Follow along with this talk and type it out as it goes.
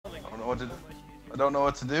I don't know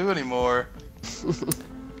what to do anymore. Oh,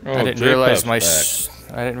 I didn't realize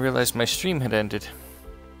my stream had ended.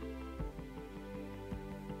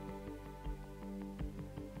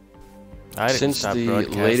 Since the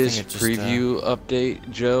latest preview update,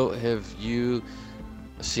 Joe, have you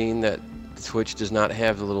seen that Twitch does not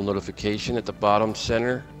have the little notification at the bottom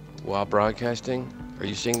center while broadcasting? Are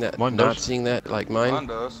you seeing that? Mine not does. seeing that like mine? Mine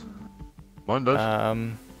does. Mine does.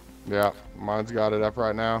 Yeah, mine's got it up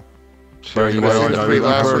right now. Are you guys in the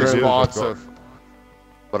preview responsive?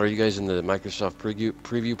 But are you guys in the Microsoft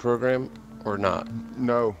preview program or not?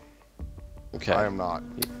 No. Okay. I am not.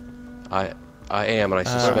 I am, and I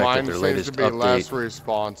suspect that their latest update. Mine seems to be less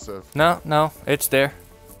responsive. No, it's there.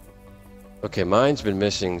 Okay, mine's been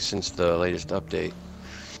missing since the latest update.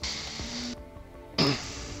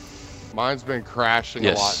 Mine's been crashing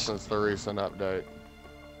a lot since the recent update.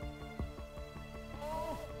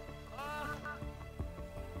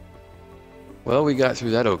 Well, we got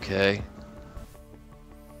through that okay.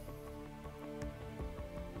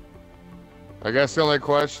 I guess the only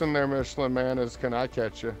question there, Michelin Man, is can I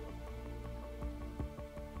catch you?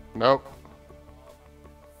 Nope.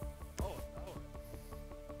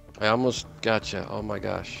 I almost got you. Oh my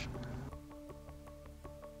gosh.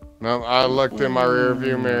 No, I looked in my rear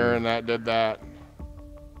view mirror and that did that.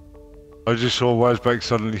 I just saw Wisebake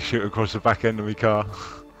suddenly shoot across the back end of my car.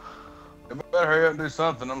 I better hurry up and do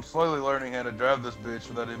something. I'm slowly learning how to drive this bitch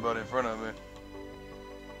without anybody in front of me.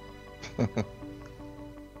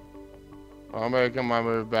 I'm making my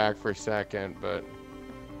move back for second, but...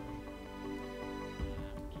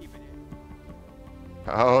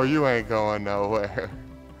 Oh, you ain't going nowhere.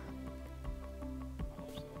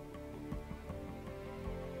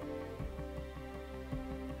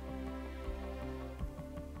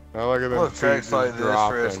 Oh, look at them. Well, tracks like this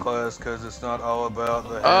dropping. for S-Class because it's not all about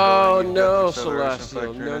the Oh handling, no, acceleration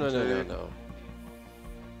Celestial. factor No.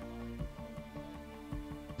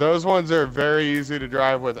 Those ones are very easy to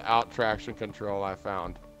drive without traction control, I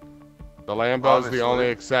found. The Lambo's the only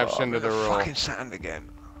exception to the rule. Fucking sand again.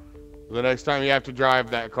 The next time you have to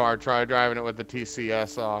drive that car, try driving it with the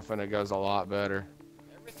TCS off and it goes a lot better.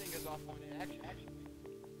 Everything is off on it, actually.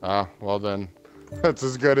 Ah, well then, that's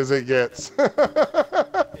as good as it gets.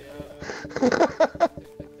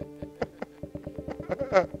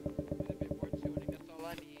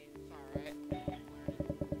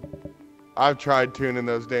 I've tried tuning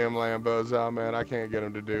those damn Lambos out, man. I can't get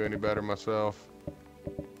them to do any better myself.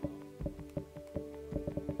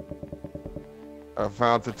 I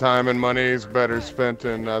found the time and money is better spent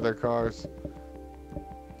in other cars.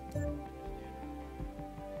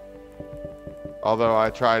 Although I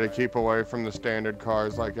try to keep away from the standard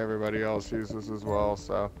cars like everybody else uses as well,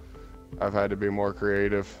 so I've had to be more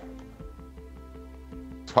creative.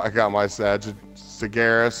 So I got my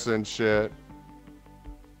Sagaris and shit.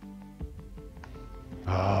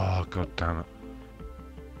 Oh, god damn it.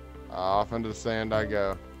 Off into the sand I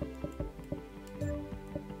go.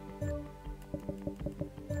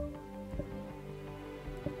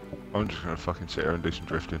 I'm just gonna fucking sit here and do some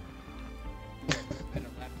drifting.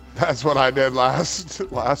 That's what I did last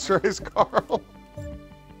race, Carl.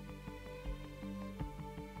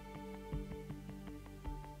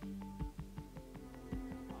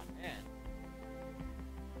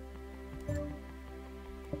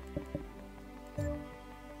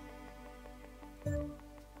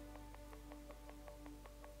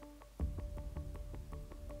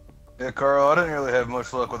 Yeah, Carl, I didn't really have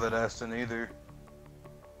much luck with that Aston either.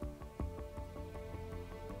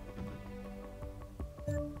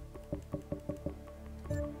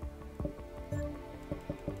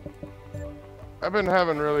 I've been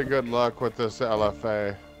having really good luck with this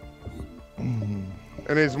LFA.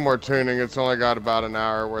 It needs more tuning. It's only got about an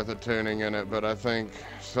hour worth of tuning in it, but I think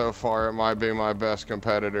so far it might be my best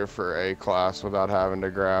competitor for A class without having to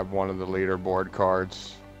grab one of the leaderboard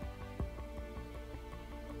cards.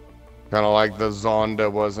 Kind of like the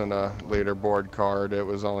Zonda wasn't a leaderboard card. It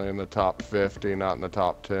was only in the top 50, not in the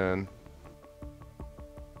top 10.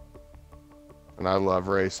 And I love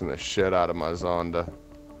racing the shit out of my Zonda.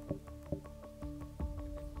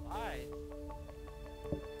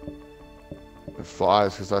 It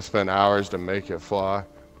flies because I spent hours to make it fly.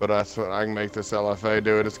 But that's what I can make this LFA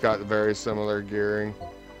do it. It's got very similar gearing.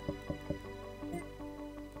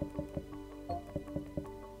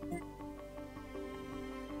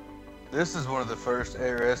 This is one of the first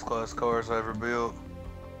Air S-Class cars I ever built.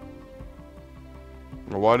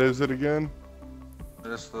 What is it again?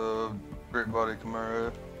 It's the brick body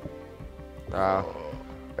Camaro. Yeah,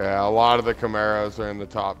 a lot of the Camaros are in the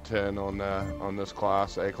top 10 on this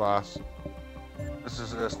class, A class. This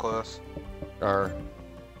is S-Class. Or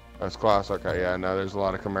S-Class? Okay, yeah, no, there's a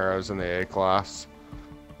lot of Camaros in the A-Class.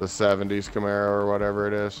 The 70s Camaro or whatever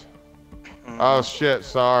it is. Oh, shit,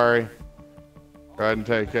 sorry. Go ahead and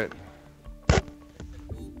take it.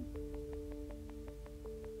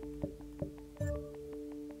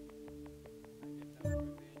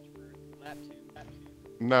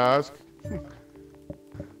 No, it's...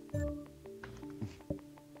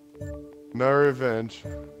 No revenge.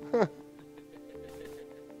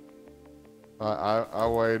 I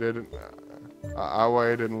waited. I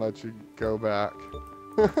waited and let you go back.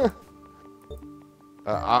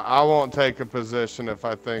 I won't take a position if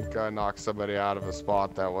I think I knocked somebody out of a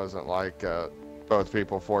spot that wasn't like both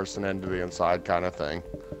people forcing into the inside kind of thing.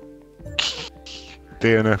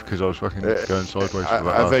 DNF because I was fucking going sideways.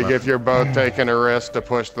 I think if you're both taking a risk to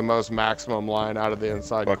push the most maximum line out of the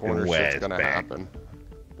inside corner, shit's gonna happen.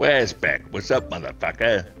 Where's Beck? What's up,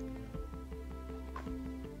 motherfucker?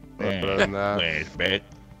 Where's Beck?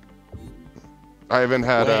 I even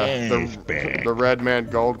had the Red Man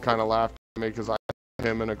Gold kind of laughed at me because I had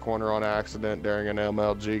him in a corner on accident during an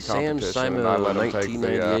MLG competition. Sam Simon, and I let him take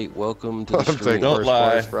 1998, welcome to the take stream. Don't first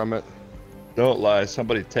lie. place from it. Don't lie.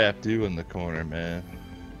 Somebody tapped you in the corner, man.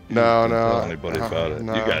 You No, didn't no. tell anybody about it.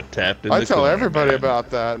 No. You got tapped in the corner. I tell everybody man. about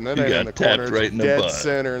that, and then You ain't in got the tapped corner, right it's in the dead butt.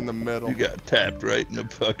 center in the middle. You got tapped right in the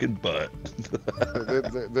fucking butt.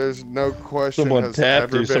 There's no question. Someone has tapped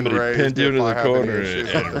ever you. been Somebody raised pinned you if into I the have any corner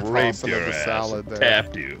issues with and the raped tossing your of the ass. salad And there.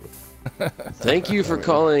 tapped you. Thank you for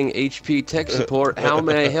calling HP Tech Support. How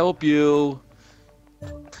may I help you?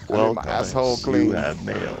 Well, asshole clean. You have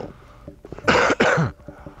mail.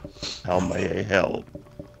 How may I help?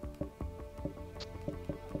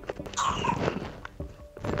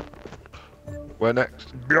 Where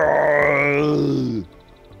next?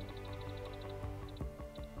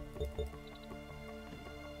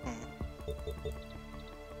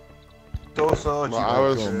 I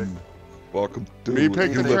was Welcome to Me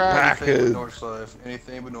picked the Hewlett track. Packard.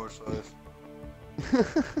 Anything but north side.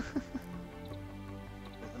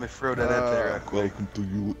 Let me throw that out there right quick. Welcome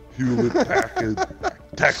to Hewlett Packard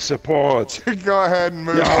Tech Support. Go ahead and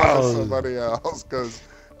move on Yeah. to somebody else, because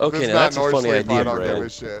Okay, it's now not that's a North funny Sleep, I idea, don't give a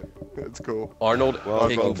Brad. shit. It's cool. Arnold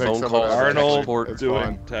taking take phone some of calls that. for tech Arnold support. It's doing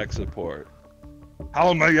fine. tech support.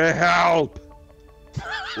 How may I help?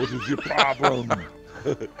 What is your problem?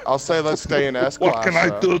 I'll say let's stay in S What class. can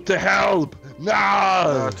I do to help?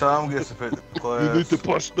 No! Tom gets to pick the class. You need to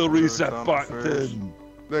push the reset Tom button. first.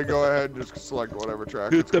 Then go ahead and just select whatever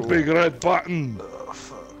track. Hit It's the cool. big red button. Oh,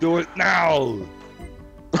 fuck. Do it now.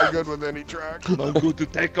 I'm good with any track. I'm going to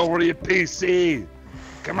take over your PC.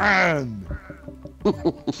 Come on.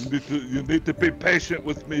 You need to be patient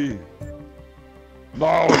with me.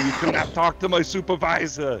 No, you cannot talk to my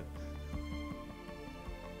supervisor.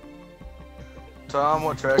 Tom,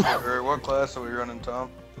 what track or what class are we running,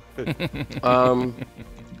 Tom?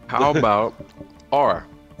 How about R?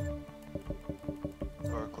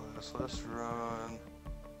 Our class. Let's run.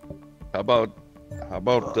 How about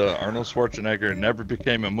Arnold Schwarzenegger never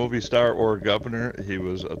became a movie star or a governor? He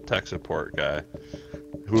was a tech support guy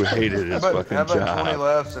who hated his fucking how about 20 job.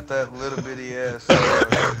 laps at that little bitty ass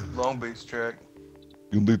Long Beach track?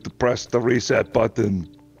 You need to press the reset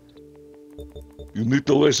button. You need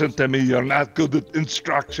to listen to me. You're not good at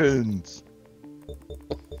instructions.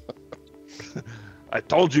 I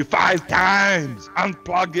told you 5 times.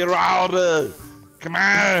 Unplug your router. Come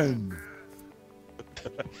on.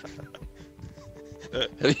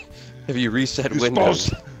 Have you reset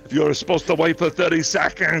Windows? You're supposed to wait for 30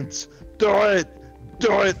 seconds. Do it.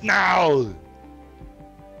 Do it now.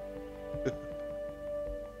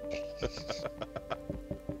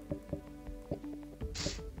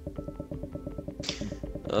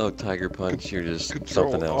 Oh, Tiger Punch, you're just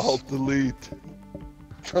Control, something else. Alt, delete.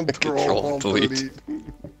 Control, delete.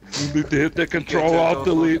 You need to hit the Control, Alt,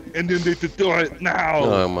 delete, and you need to do it now.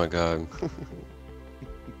 Oh my god.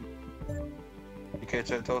 You catch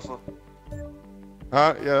that, Tulsa?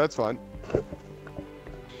 Huh? Yeah, that's fine.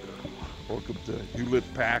 Welcome to Hewlett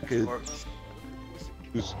Packard.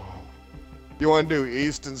 You want to do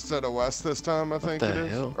east instead of west this time, I think the it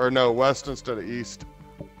is? hell? Or no, west instead of east.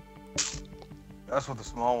 That's what the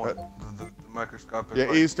small one, the microscopic. Yeah,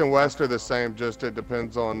 like- east and west are the same, just it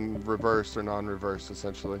depends on reverse or non-reverse,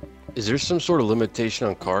 essentially. Is there some sort of limitation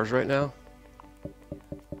on cars right now?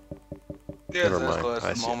 Yeah, Never it's mind. class I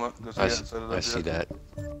at the see- moment. 'cause we I, haven't set it up I see yet. that.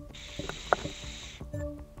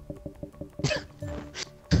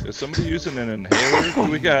 Is somebody using an inhaler?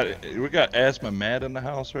 we got asthma Matt in the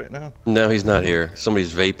house right now. No, he's not here.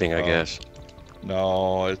 Somebody's vaping, I Oh. guess.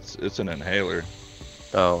 No, it's an inhaler.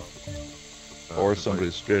 Oh. Or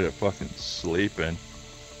somebody's straight up fucking sleeping.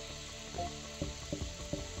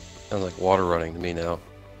 Sounds like water running to me now.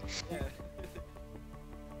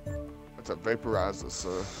 It's a vaporizer,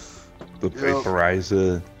 sir. The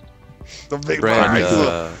vaporizer. The Brad,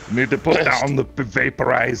 vaporizer. You need to put down the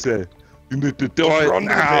vaporizer. You need to do it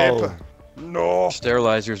now. No.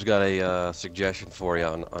 Sterilizer's got a suggestion for you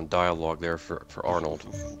on dialogue there for Arnold.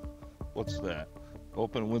 What's that?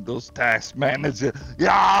 Open Windows Task Manager.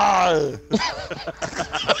 Yeah!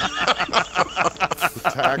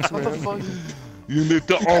 Taxman. You need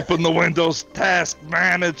to open the Windows Task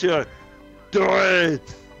Manager. Do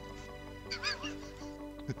it.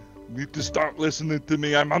 You need to start listening to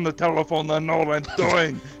me. I'm on the telephone. I know what I'm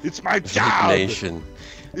doing. It's my Vape job. Nation.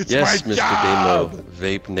 It's Yes, my Mr. job. Demo.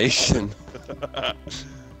 Vape Nation.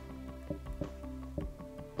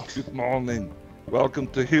 Good morning. Welcome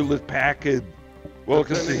to Hewlett Packard.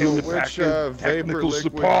 Welcome to Hewlett Which Packard vapor Technical liquid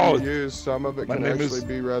Support. you use, some of it My can name actually is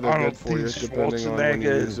be rather Arnold good for you, T. depending on when you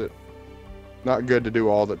Schwarzenegger. use it. Not good to do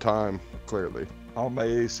all the time, clearly. How may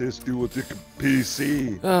I assist you with your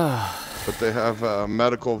PC? But they have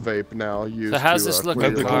medical vape now used So how's to this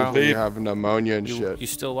looking, clear Carl? when you have pneumonia and You shit.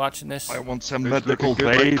 still watching this? I want some It's medical looking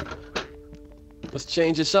good, vape. Let's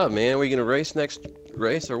change this up, man. Are we gonna race next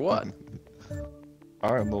race or what?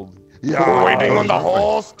 Arnold. We're Yeah. waiting on the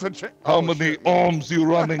horse to check. How many ohms you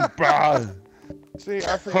running, bruh? See,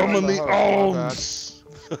 I forgot How on the many host,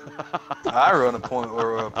 my bad. ohms? I run a point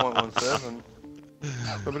or 0.17.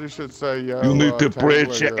 Somebody should say, yo. You need to Taylor,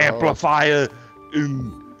 bridge your host. amplifier.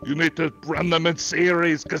 You need to run them in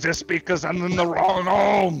series because your speakers are in the wrong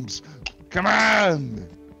ohms. Come on.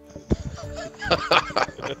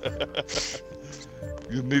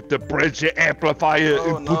 You need to bridge your amplifier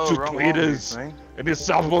Oh and no, put your wrong tweeters thing. and your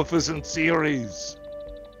subwoofers in series.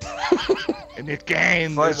 And your gain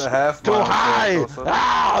It's like is the half too mile high. track also.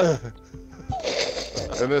 Ah!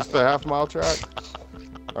 And it's the half-mile track?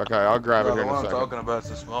 Okay, I'll grab No, it the here in a one I'm second. talking about is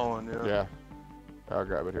the small one, yeah. Yeah. I'll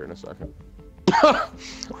grab it here in a second.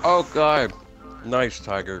 Oh God, nice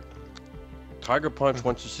Tiger. Tiger Punch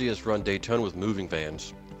wants to see us run Daytona with moving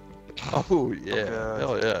vans. Oh yeah, Okay.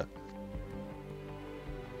 hell yeah.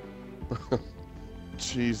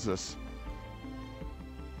 Jesus.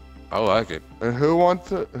 I like it. And who wants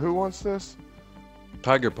this?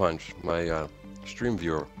 Tiger Punch, my stream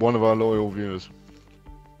viewer. One of our loyal viewers.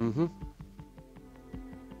 Mm-hmm.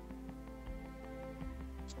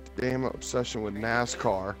 Damn obsession with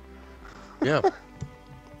NASCAR. Yeah.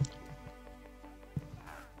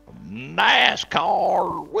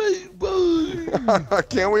 NASCAR. Woo.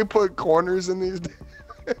 Can't we put corners in these?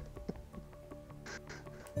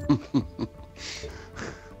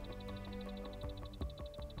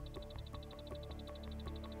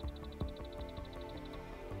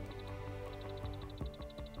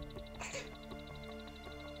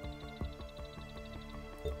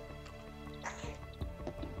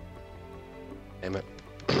 Damn it.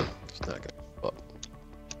 It's not gonna. Oh.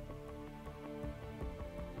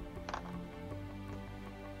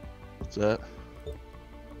 What's that?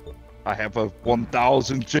 I have a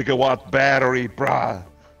 1,000 gigawatt battery, bruh.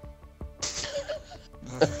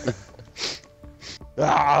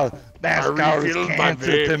 NASCAR is refilled my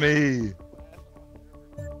cancer vape. to me.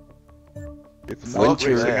 It's not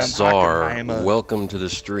Winter racing on Czar, Hockenheimer. welcome to the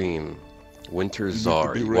stream. Winter You need to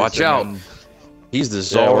Czar, be watch racing out. on- He's the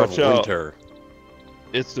Czar of watch out. winter.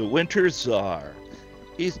 It's the Winter Czar.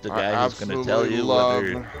 He's the I guy who's going to tell absolutely you love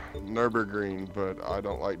whether Nürburgring, but I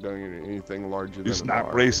don't like doing anything larger than he's a not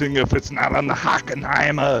bar. racing if it's not on the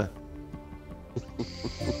Hockenheimer.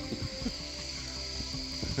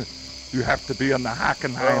 You have to be on the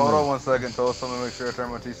Hockenheimer. Hold on 1 second, Tulsa. Let me make sure I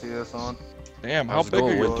turn my TCS on. Damn, how How's it big are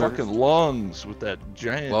going, your Winter? fucking lungs with that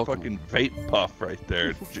giant Welcome. fucking vape puff right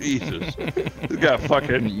there? Jesus. You got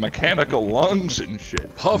fucking mechanical lungs and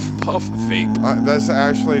shit. Puff, puff, vape. That's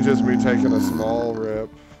actually just me taking a small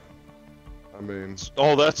rip. I mean,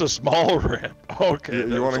 Oh, that's a small rip. Okay.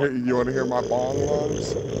 you want to hear? You want to hear my bong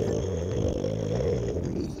lungs?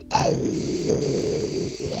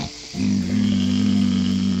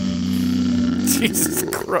 Jesus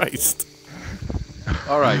Christ.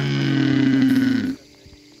 All right.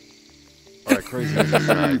 All right, crazy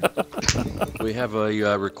aside. We have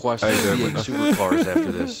a request for V8 supercars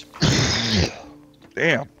after this.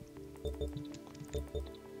 Damn.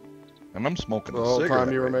 And I'm smoking The a whole cigarette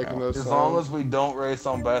time you were right making now. those As long sounds? as we don't race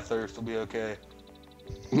on Bathurst, we'll be okay.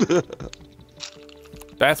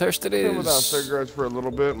 Bathurst it Been without is. cigarettes for a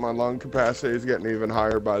little bit. My lung capacity is getting even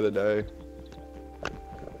higher by the day.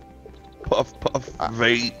 Puff, puff,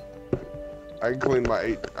 vape. I can clear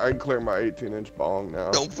my 18-inch bong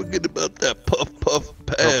now. Don't forget about that puff, puff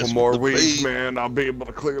pass. Couple more with the weeks, vape. man. I'll be able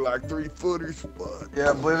to clear like 3 footers. Fuck.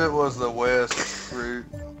 Yeah, I believe it was the west route.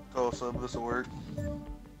 Tulsa, but this will work.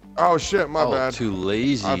 Oh shit, my bad. Too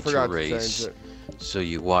lazy I to forgot to race. change it. So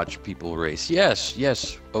you watch people race. Yes,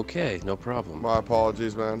 yes, okay, no problem. My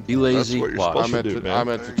apologies, man. Be lazy, That's what you're watch. supposed to do, man. I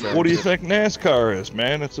meant to change What do you it. think NASCAR is,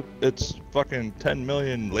 man? It's fucking 10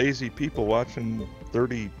 million lazy people watching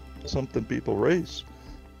 30-something people race.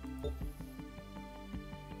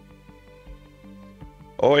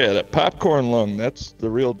 Oh yeah, that popcorn lung, that's the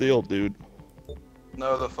real deal, dude.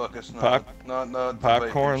 No, the fuck it's not. No,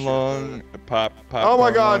 Popcorn lung, popcorn Oh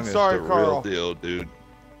my God, lung sorry, is the Carl. real deal, dude.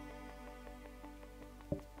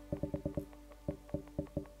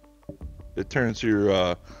 It turns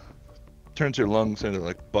your lungs into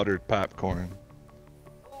like buttered popcorn.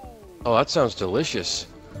 Oh, that sounds delicious.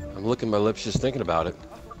 I'm licking my lips just thinking about it.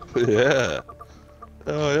 Yeah.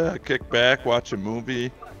 Oh yeah, kick back, watch a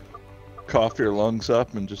movie, cough your lungs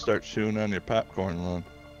up, and just start chewing on your popcorn lung.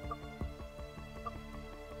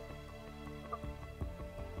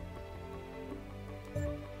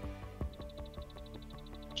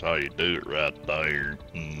 That's how you do it right there.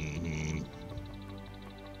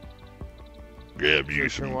 Grab you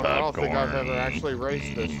some popcorn. I don't think I've ever actually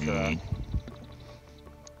raced this track.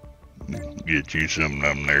 Get you some of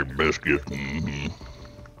them there biscuits.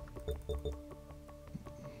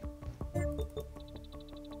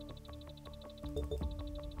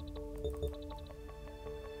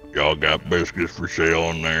 Y'all got biscuits for sale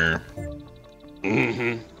in there?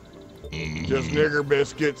 Just nigger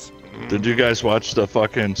biscuits. Did you guys watch the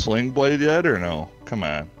fucking Sling Blade yet, or no? Come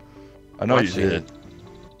on. I know I've you seen did. it.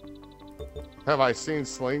 Have I seen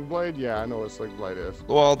Sling Blade? Yeah, I know what Sling Blade is.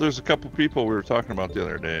 Well, there's a couple people we were talking about the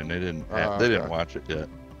other day, and they didn't. They didn't okay. watch it yet.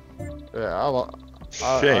 Yeah,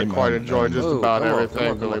 I Shame quite on enjoy them. just Oh, about come on, everything come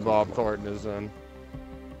on, Billy come on. Bob Thornton is in.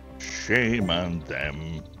 Shame on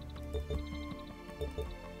them.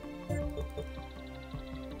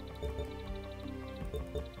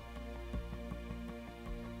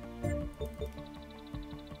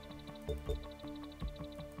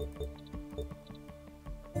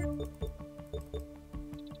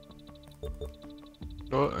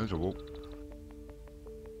 Oh, there's a walk.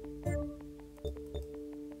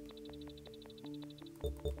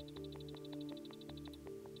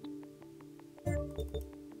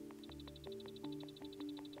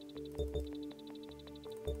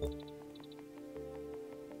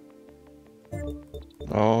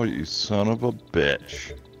 Oh, you son of a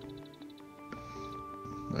bitch.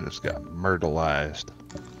 I just got myrtleized.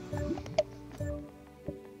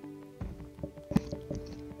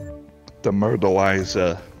 The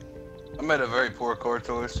myrtleizer. I made a very poor car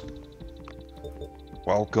choice.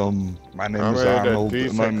 Welcome. My name I is made Arnold. a and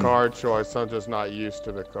decent I'm- car choice. I'm just not used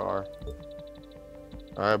to the car.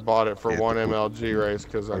 I bought it for Yeah, one the- MLG race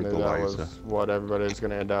because I knew that was Fertilizer. what everybody was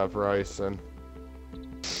going to end up racing.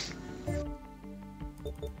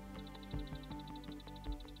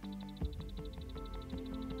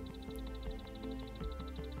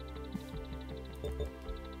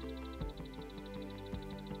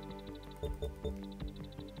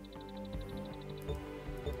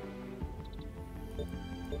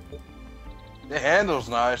 The handle's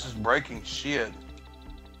nice, just breaking shit.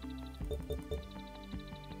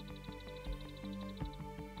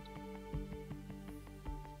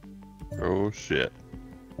 Oh shit.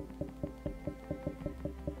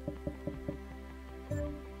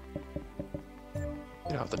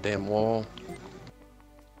 Get off the damn wall.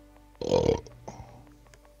 Oh.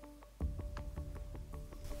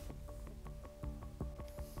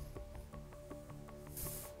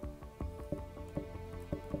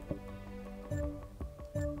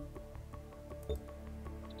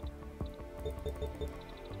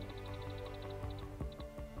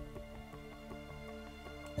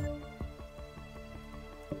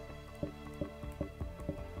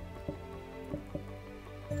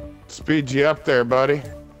 Speed you up there, buddy.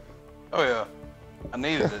 Oh yeah, I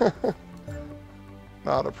needed it.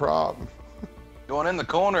 Not a problem. Going in the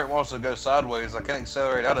corner, it wants to go sideways. I can't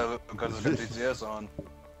accelerate out of it because of the DCS on.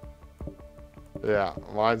 Yeah,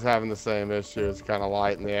 mine's having the same issue. It's kind of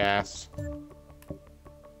light in the ass.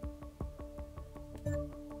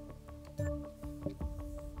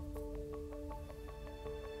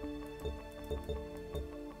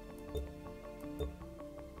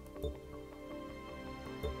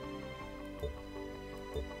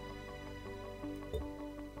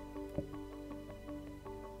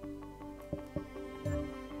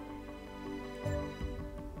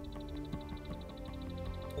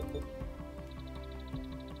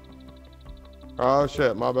 Oh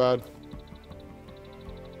shit, my bad.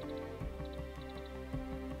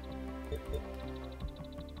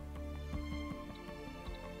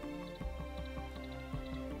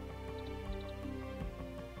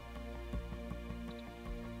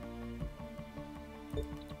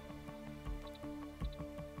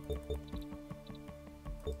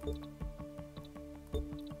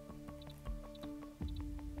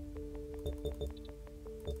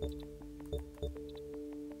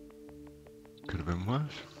 Could have been worse.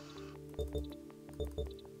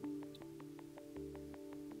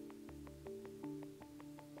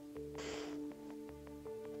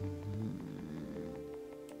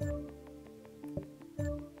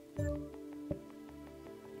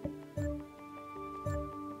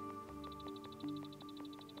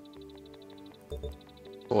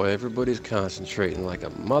 Boy, everybody's concentrating like a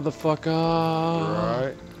motherfucker.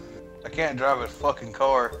 Right. I can't drive a fucking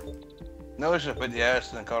car. No, I should put the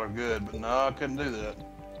ass in the car good, but no, I couldn't do that.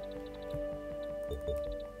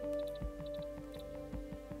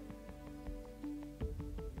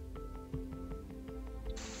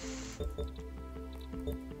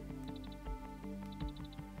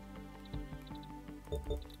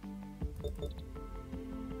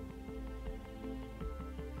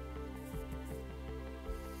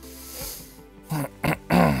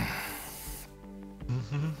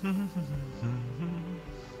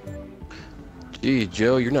 Gee,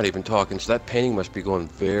 Joe, you're not even talking, so that painting must be going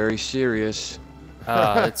very serious.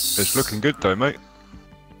 It's looking good though, mate.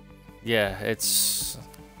 Yeah, it's...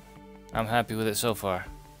 I'm happy with it so far.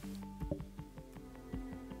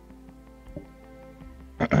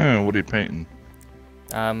 What are you painting?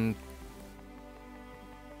 I'm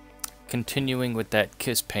continuing with that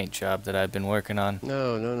kiss paint job that I've been working on.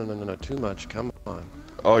 No, too much. Come on.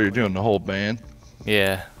 Oh, you're doing the whole band?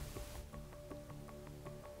 Yeah.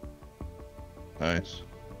 Nice.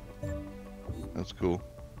 That's cool.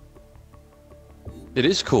 It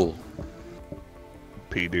is cool.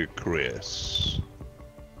 Peter Criss.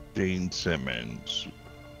 Gene Simmons.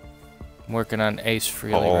 I'm working on Ace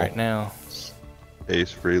Frehley right now.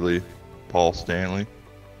 Ace Frehley. Paul Stanley.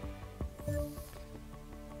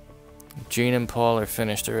 Gene and Paul are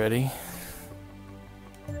finished already.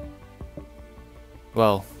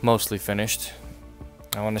 Well, mostly finished.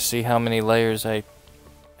 I want to see how many layers I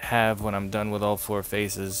have when I'm done with all 4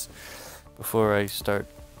 faces before I start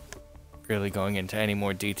really going into any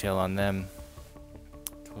more detail on them.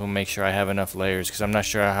 We'll make sure I have enough layers, because I'm not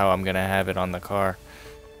sure how I'm going to have it on the car,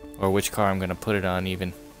 or which car I'm going to put it on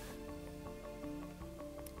even.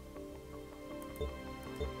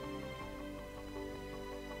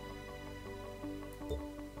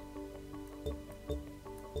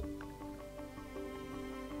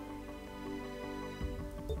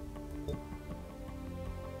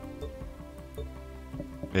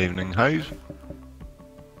 Evening, Hayes.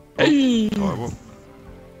 Hey! Alright, well.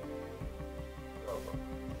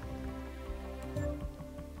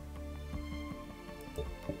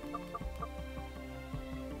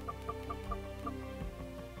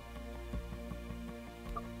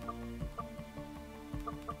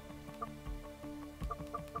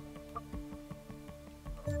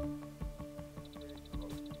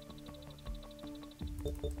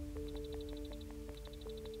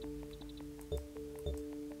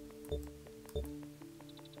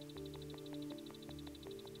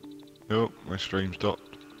 Oh, my stream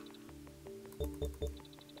stopped.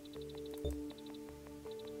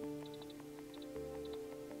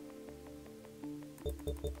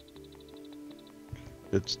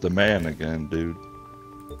 It's the man again, dude.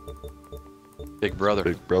 Big brother.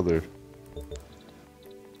 Big brother.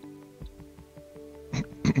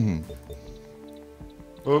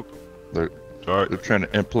 Oh, They're sorry. trying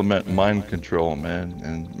to implement mind control, man,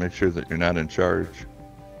 and make sure that you're not in charge.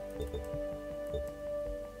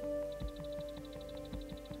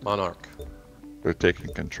 Monarch. They're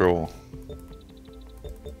taking control.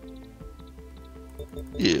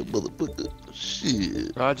 Yeah, motherfucker.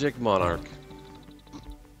 Shit. Project Monarch.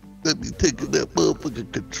 Let me taking that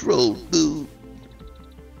motherfucking control, dude.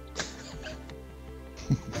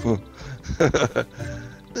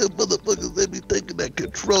 That motherfuckers let me taking that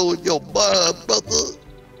control in your mind, brother.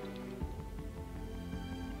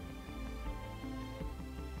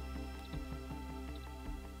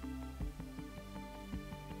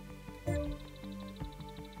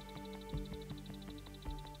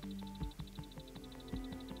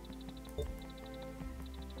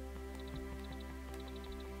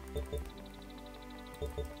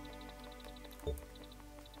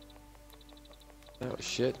 Oh,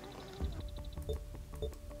 shit.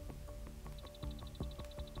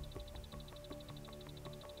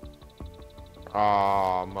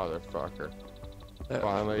 Aw, motherfucker. That was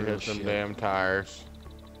Finally real hit some shit. damn tires.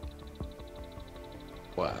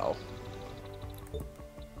 Wow.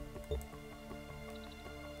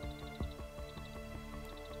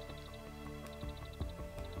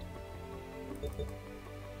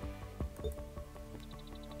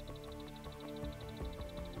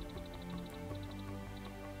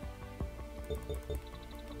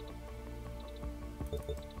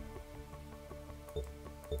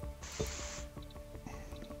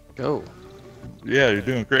 Go. Yeah, you're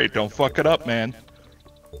doing great. Don't fuck it up, man.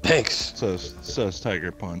 Thanks. Says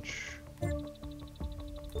Tiger Punch.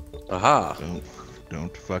 Aha.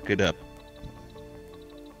 Don't fuck it up.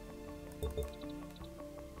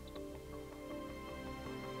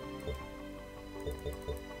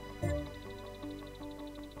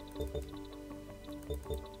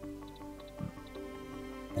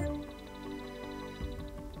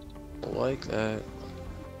 Like that.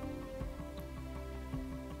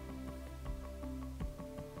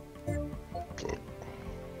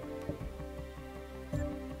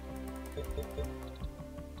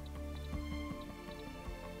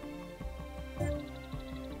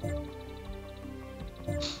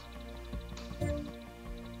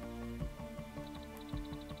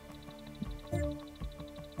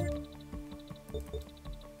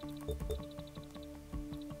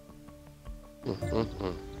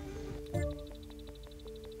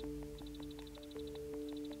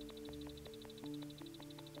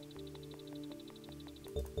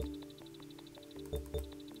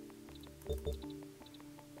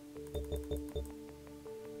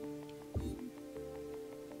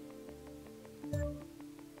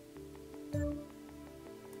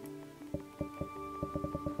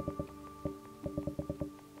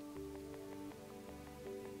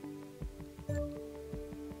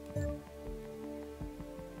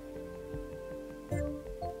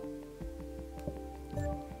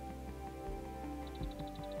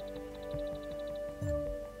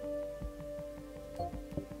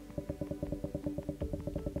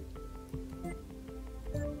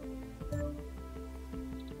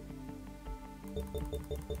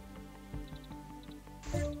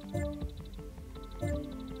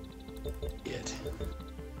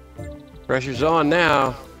 Pressure's on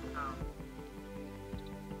now.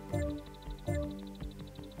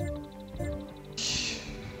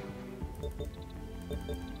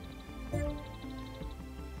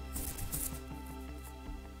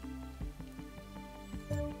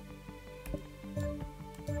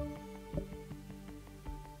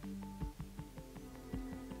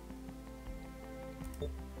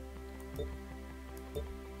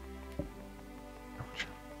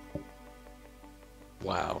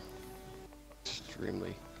 Wow.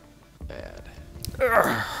 Extremely bad.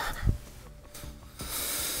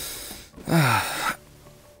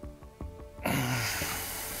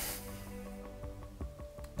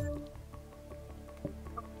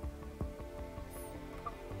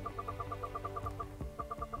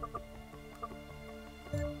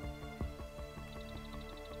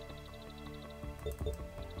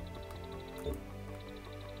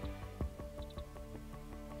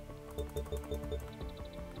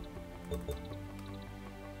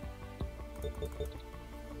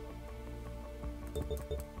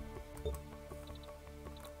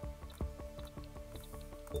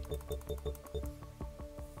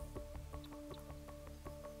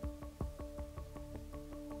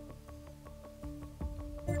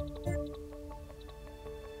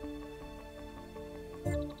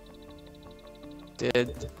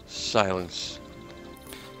 Dead silence.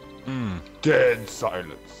 Dead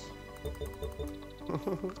silence.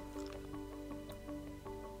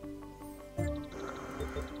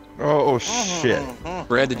 Oh shit.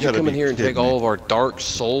 Brad, did you Gotta come in be here and take kidding me. all of our dark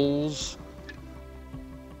souls?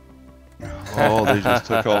 Oh, they just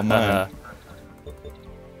took all mine.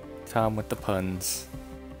 Tom with the puns.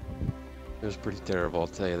 It was pretty terrible, I'll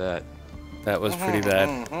tell you that. That was pretty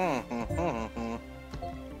bad.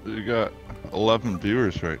 You got 11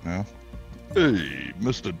 viewers right now. Hey,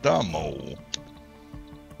 Mr. Damo.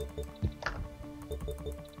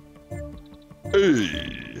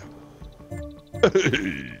 Hey.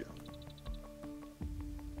 Hey.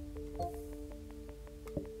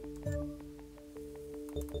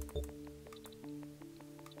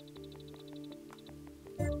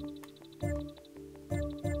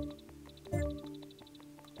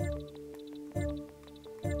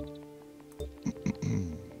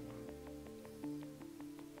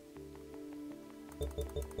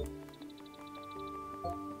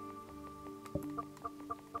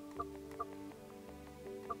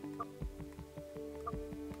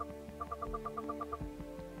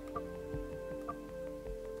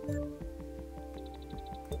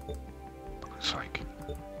 Looks like.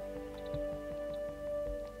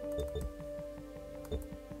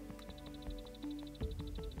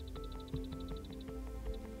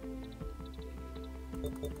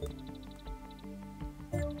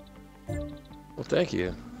 Well, thank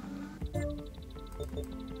you.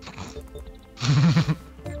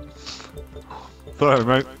 Sorry,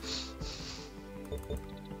 mate.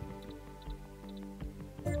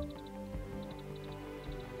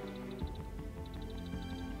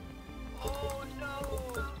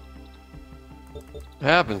 What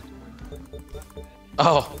happened?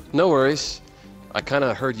 Oh, no worries. I kind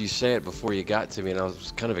of heard you say it before you got to me, and I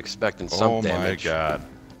was kind of expecting some damage. Oh my god.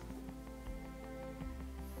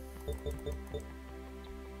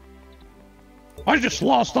 I just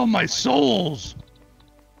lost all my souls.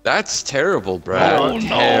 That's terrible, Brad. Oh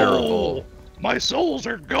terrible. no! My souls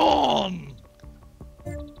are gone.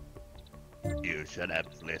 You should have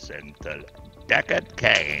listened to Deckard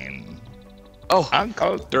Cain. Oh,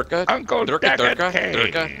 Uncle Durka, Uncle Durka, Deckard Durka, Cain.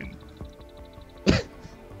 Durka.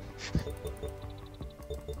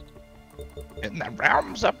 In the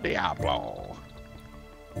realms of Diablo.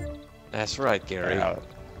 That's right, Gary.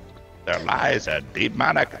 There lies a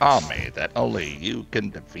demonic army that only you can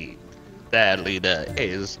defeat. Their leader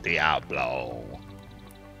is Diablo.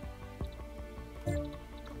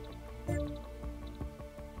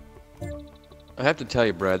 I have to tell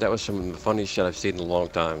you, Brad, that was some of the funniest shit I've seen in a long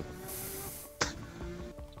time.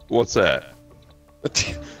 What's that?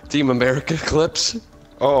 Team America clips.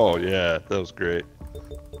 Oh yeah, that was great.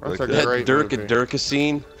 That's Like a that. great Durka movie. Durka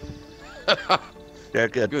scene.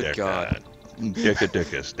 Good God.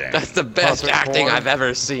 Dicka stand. That's the best Puppet acting porn. I've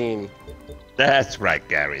ever seen. That's right,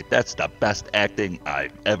 Gary. That's the best acting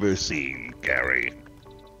I've ever seen, Gary.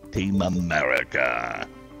 Team America.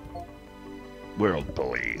 World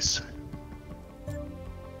Police.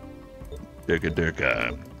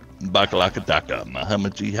 Durka. Bakalaka Daka.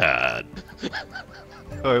 Muhammad Jihad.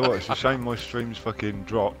 Oh, what? It's a shame my stream's fucking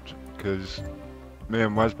dropped because me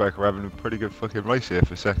and Wazback are having a pretty good fucking race here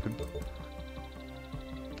for second.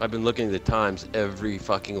 I've been looking at the times every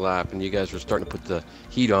fucking lap, and you guys were starting to put the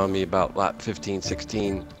heat on me about lap 15,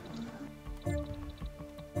 16.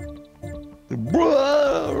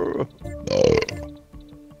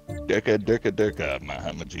 Durka,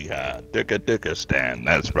 Muhammad Jihad. Durka stand.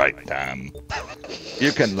 That's right, Tom.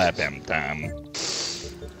 You can lap him, Tom.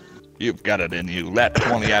 You've got it in you. Lap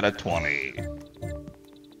 20 out of 20.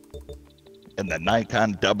 In the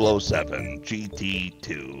Nikon 007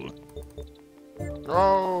 GT2.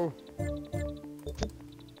 Oh,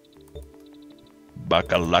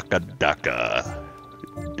 Bakalaka Daka.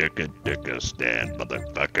 Durka stand,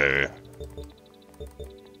 motherfucker.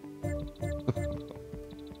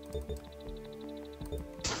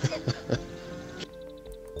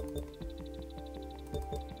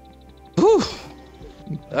 Whew.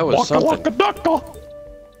 That was something. Bakalaka Daka.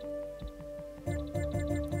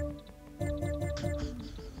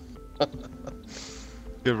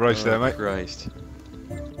 Good race there, mate. Christ.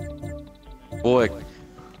 Boy,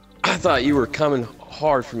 I thought you were coming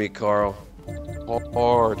hard for me, Carl.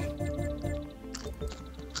 Hard.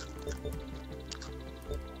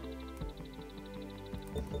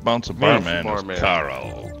 Bouncer Barman is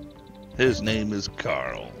Carl. His name is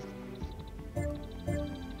Carl.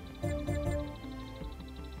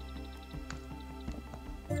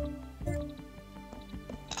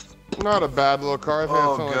 not a bad little car. I think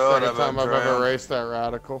Oh, it's only God, the second I've time I've ever drowned. raced that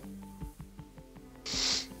radical.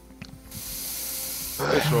 It's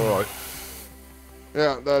alright.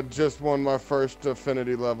 Yeah, that just won my first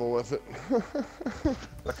affinity level with it.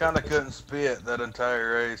 I kind of couldn't spit that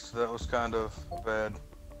entire race. That was kind of bad.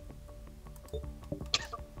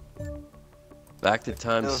 Back to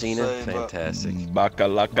time Just Cena, saying, but- fantastic.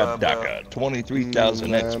 Bakalaka Daka, 23,000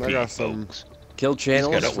 Man, I XP, got some- folks. Kill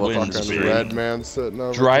channels, got a win welcome to the streak. stream. Red man sitting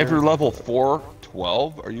over Driver there. level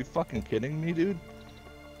 412? Are you fucking kidding me, dude?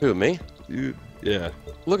 Who, me? Dude, yeah.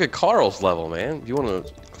 Look at Carl's level, man. If you want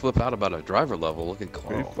to flip out about a driver level, look at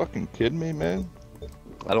Are you Carl. fucking kidding me, man?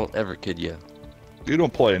 I don't ever kid you. You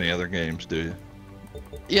don't play any other games, do you?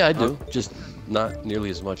 Yeah, I do. Just not nearly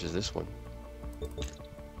as much as this one.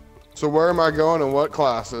 So where am I going and what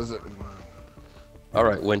class is it? All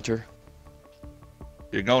right, Winter.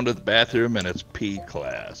 You're going to the bathroom and it's P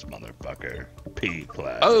class, motherfucker. P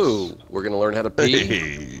class. Oh, we're going to learn how to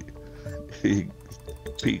pee. Hey.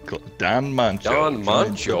 Don Mancho. Don joins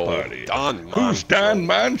the Mancho. party. Don Who's Mancho. Don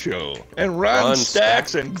Mancho? And Ron, Ron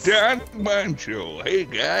Stacks Stacks. and Don Mancho. Hey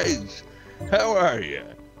guys, how are you?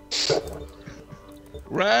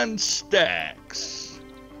 Ron Stacks.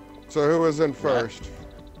 So who was in first?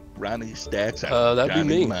 Ronnie Stacks and That'd be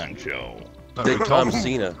Johnny me. Mancho. Big Tom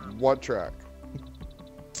Cena. What track?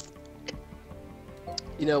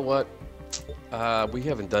 You know what? We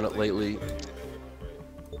haven't done it lately.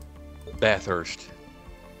 Bathurst.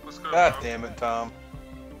 God damn it, Tom.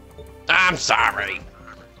 I'm sorry.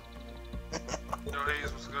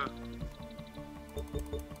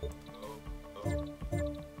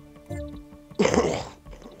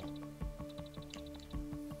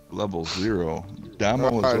 Level 0. Damo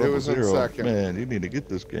is Alright, who level was in 0. second? Man, you need to get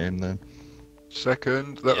this game then.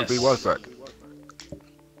 Second, that would be Yes. Wazback.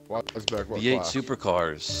 Wisbeck, what V8 class?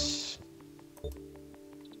 supercars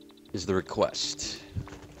is the request.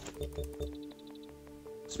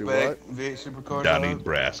 Do Spec, what? V8 supercar. Donnie dog.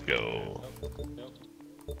 Brasco.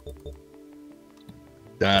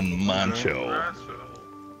 Don Mancho.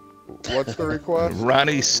 What's the request?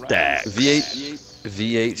 Ronnie Stacks.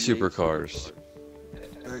 V8 supercars.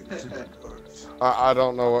 Spec supercars. I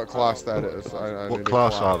don't know what class that is. I What need a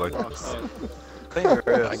class are they? I think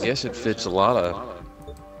there I is. guess it fits a lot of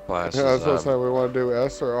classes. Yeah, I was gonna say we want to do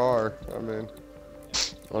S or R. I mean,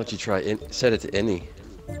 Why don't you try set it to any?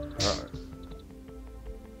 alright.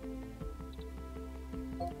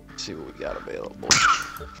 See what we got available.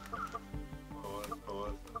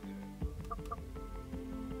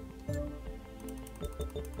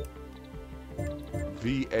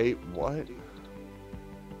 V8 what?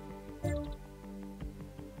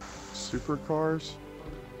 Supercars?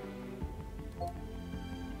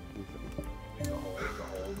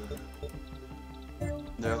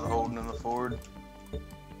 Yeah, the Holden and the Ford.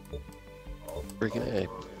 Freaking A.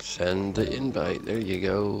 Send the invite. There you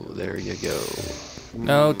go. There you go.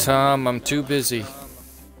 No, Tom, I'm too busy.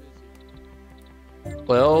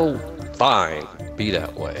 Well, fine. Be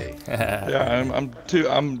that way. Yeah,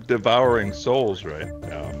 I'm devouring souls right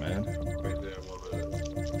now, man.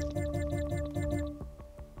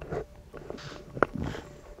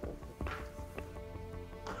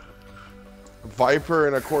 Viper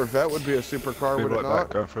and a Corvette would be a supercar, Be would it like that, not?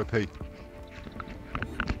 going for a pee.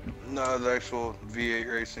 No, the actual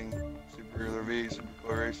V8 racing, or V8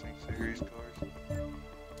 supercar racing series cars.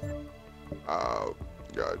 Oh,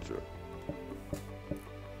 gotcha.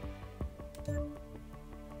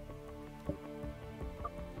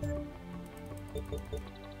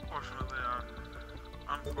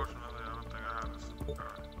 Unfortunately, I don't think I have a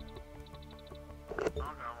supercar. I don't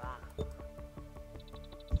got one.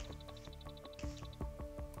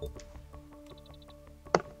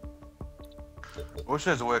 I wish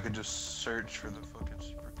there's a way I could just search for the fucking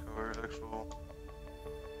supercar actual.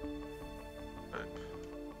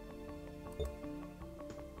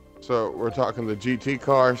 So we're talking the GT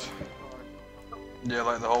cars. Yeah,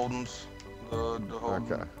 like the Holdens, the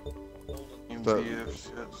Holden. Okay. MPF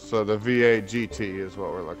shit. So the V8 GT is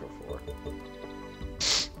what we're looking for.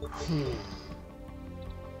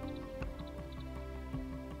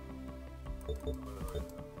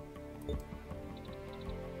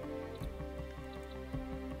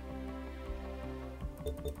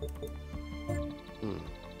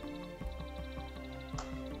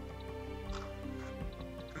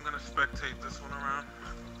 I'm gonna spectate this one around.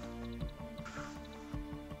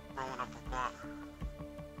 Rolling up a blunt.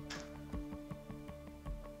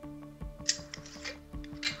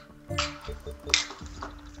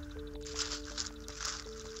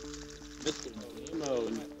 Mr. Nemo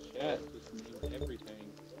in the chat just named everything.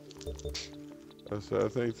 So I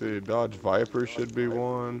think the Dodge Viper should be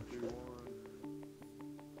one.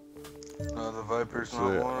 The Viper's So,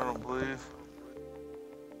 not one, I don't believe.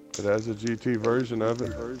 It has a GT version of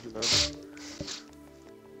it.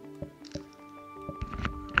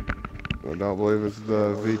 I don't believe it's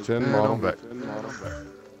the V10 model.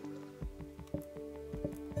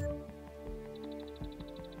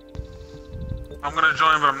 I'm gonna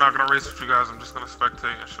join, but I'm not gonna race with you guys. I'm just gonna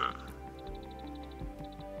spectate and shit.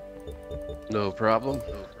 No problem.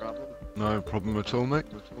 No problem at all, mate.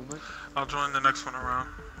 I'll join the next one around.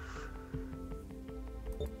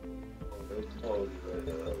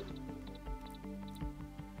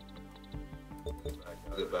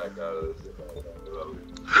 Get back out of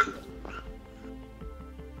this.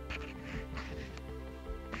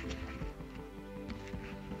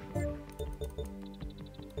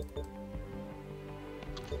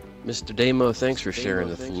 Mr. Damo, thanks for sharing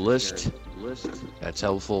the list. That's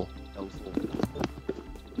helpful.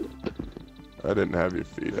 I didn't have your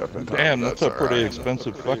feet up in time. Damn, that's a all pretty right.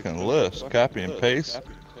 expensive fucking list. Copy and paste.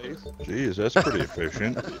 Jeez, that's pretty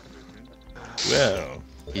efficient. Well,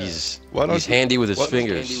 He's Why don't you- handy with his what-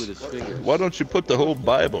 fingers. why don't you put the whole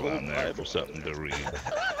Bible on there for something to read?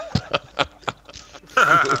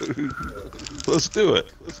 Let's do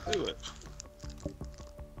it.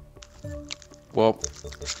 Well,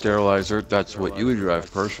 sterilizer, that's what you would drive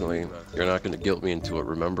personally. You're not going to guilt me into it,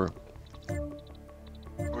 remember?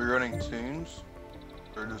 Are we running tunes?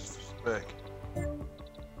 Or just spec?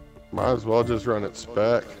 Might as well just run it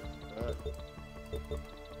spec.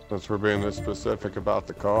 Since we're being this specific about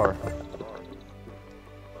the car.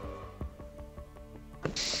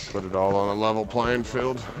 Put it all on a level playing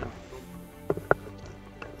field.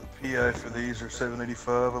 PI for these are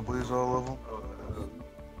 785, I believe is all of them.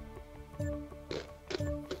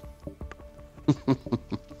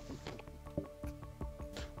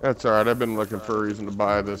 That's alright, I've been looking for a reason to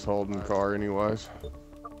buy this Holden car anyways.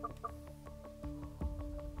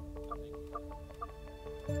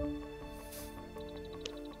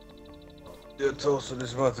 Yeah, Tulsa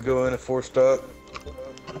just about to go in at 4 stock.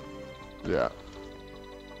 Yeah.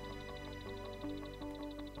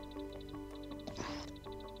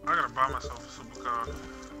 I gotta buy myself a supercar.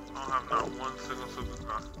 I don't have not one single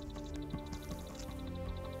supercar.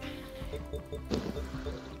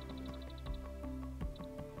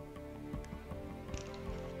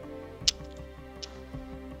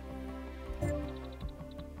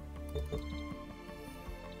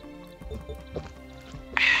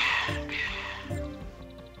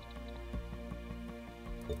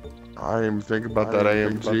 I didn't even think about that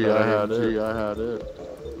AMG. I had it.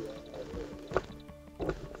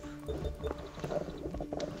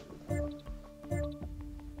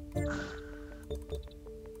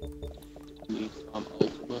 Need some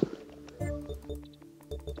Ultima.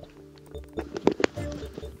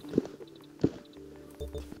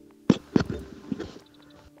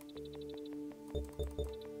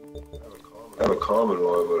 I have a common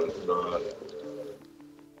one, but it's not.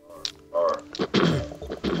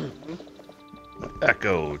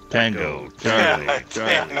 Echo, Tango, Charlie,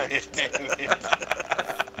 Charlie.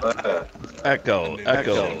 Echo,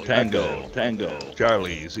 Tango,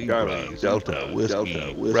 Charlie, Zebra, Delta,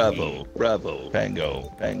 Whiskey, Bravo,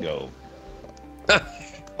 Tango,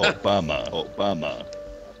 Obama.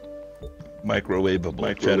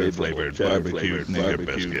 Microwavable, cheddar flavored, barbecued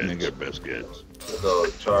nigger biscuits. So,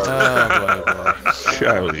 Charlie.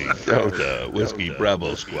 Charlie, Delta, Whiskey,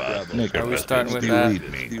 Bravo Squad, nigger Are we biscuits. starting with Do you that? read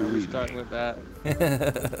me? Are we starting with that?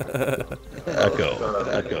 Echo.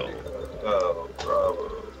 Oh, bravo.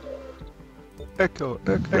 Echo.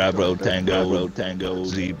 Bravo, Tango,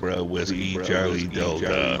 Zebra, Whiskey, Charlie,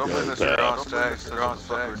 Delta. Hopefully this is Ron Stacks. That's what the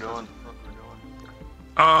fuck we're doing.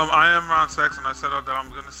 I am Ron Sexton. I said that I'm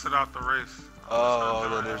gonna sit out the race. Oh,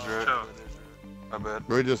 that is right. Chill. I bet.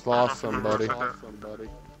 We just lost somebody. If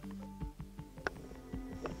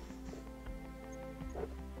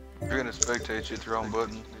you're gonna spectate, you hit the wrong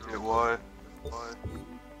button. You hit Y.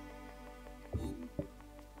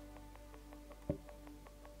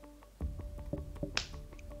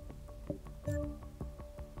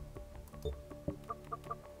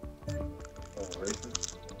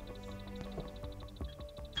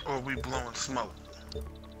 Or we blowing smoke.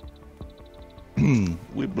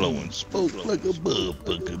 We blowing smoke like a bub.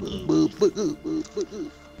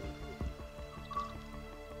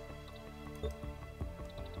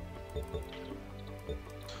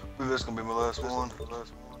 This gonna be my last one.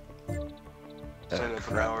 Stay there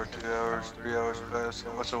for an hour, 2 hours, 3 hours past.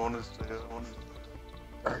 How much I wanted to stay.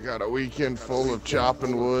 I got a weekend full of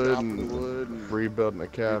chopping wood and rebuilding a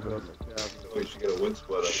cabin. We should get a wind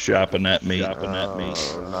splitter. Shopping at me.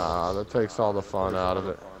 Nah, that takes all the fun out of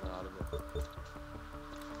it.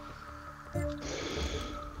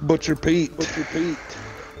 Butcher Pete. And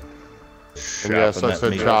yes, I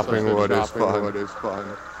said chopping wood is fun.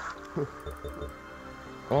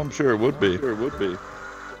 Oh, I'm sure it would be.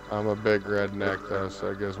 I'm a big redneck though,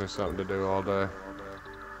 so it gives me something to do all day.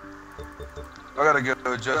 I gotta go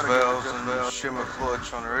adjust valves and shimmer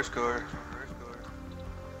clutch on the race car.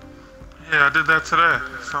 Yeah, I did that today.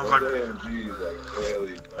 Sounds like AMG is like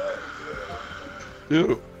fairly bad.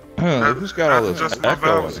 Dude, who's got all this Just my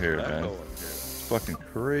echo valves. in here, man? It's fucking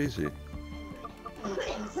crazy.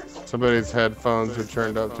 Somebody's headphones are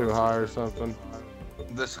turned up too high or something.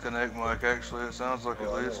 Disconnect mic, actually, it sounds like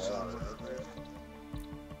at least.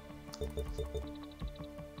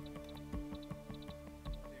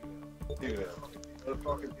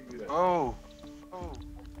 Oh!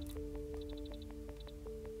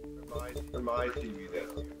 Turn my TV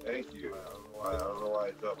down. Thank you. I don't know why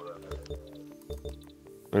it's up with that.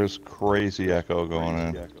 There's crazy echo going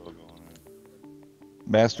in.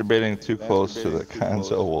 Masturbating too close to the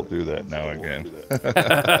console will do that now again.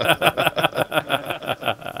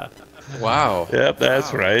 Wow. Yep,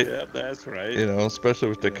 that's right. You know, especially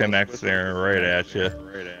with the Connect staring right at you.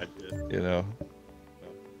 You know.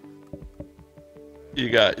 You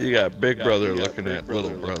got Big Brother looking at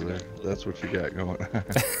Little Brother. That's what you got going on.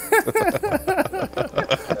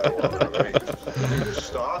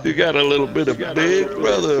 You got a little bit of Big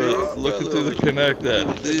Brother looking through the Connect at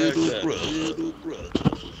Little Brother.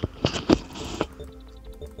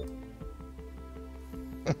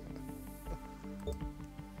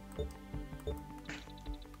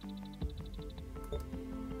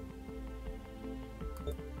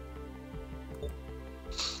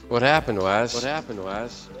 What happened, Waz? Accidentally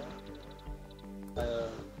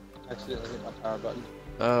hit my power button.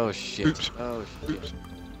 Oh shit. Oops. Oh shit.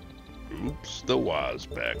 Oops, the Waz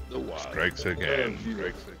back. The Waz strikes again.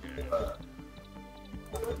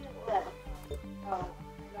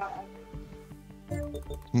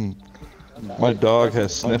 My dog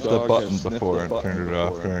has sniffed a button before and turned it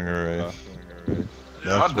off during a race.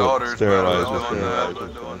 That's what sterilizes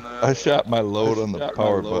it. I shot my load on the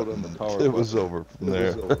power button and it was over from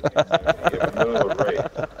there.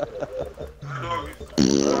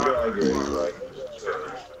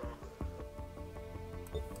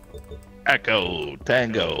 Echo,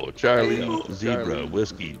 Tango, Charlie, Zebra,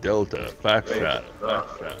 Whiskey, Delta, Foxtrot,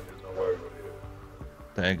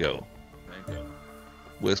 Tango,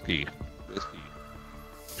 Whiskey,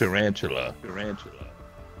 Tarantula, Tarantula.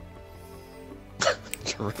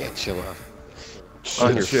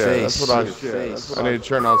 On your face. That's what I need to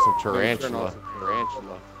turn on some tarantula.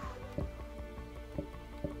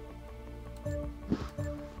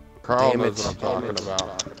 Carl knows what I'm talking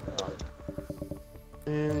about.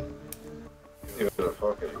 Give it a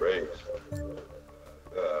fucking race.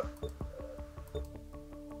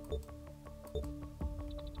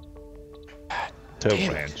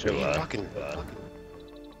 Tarantula. Fucking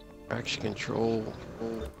traction control.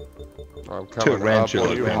 I'm coming Tarantula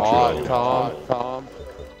up on you control. hot, Tom.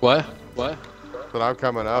 What? But I'm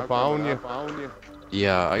coming up on you.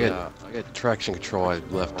 Yeah, I got traction control I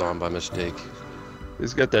left on by mistake.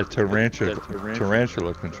 He's got that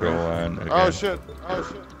tarantula control on again. Oh shit.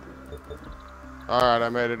 Alright, I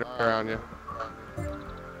made it around you.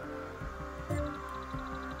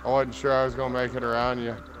 I wasn't sure I was gonna make it around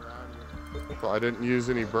you. So I didn't use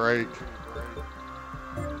any brake.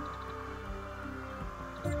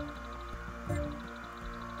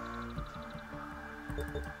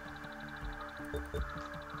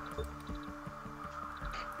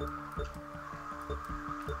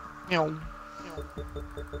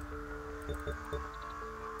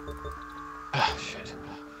 Ah, shit.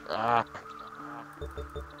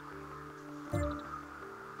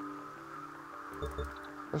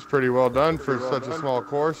 That's pretty well done for such a small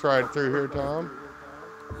course right through here, Tom.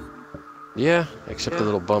 Yeah, except the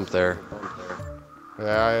little bump there. Yeah,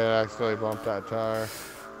 I accidentally bumped that tire.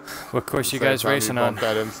 What course you guys racing on? Bumped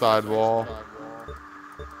that inside wall.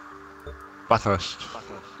 Bathurst.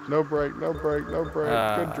 No brake, no brake, no brake.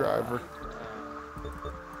 Good driver.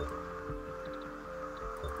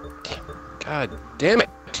 God damn it.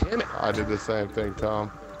 I did the same thing,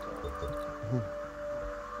 Tom.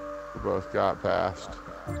 We both got past.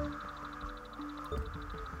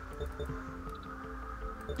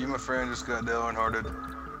 You, my friend, just got Dale-Earnharted.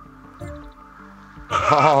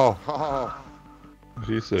 Oh.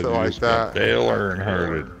 He said So you like just got that. Dale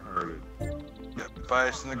Earnhardt. Yep,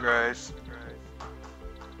 fast in the grass.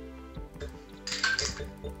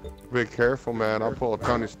 Be careful, man. I'll pull a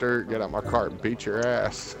Tony Stewart, get out my cart, and beat your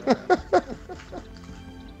ass.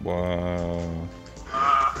 Wow.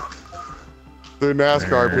 The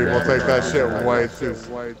NASCAR people take that shit way too.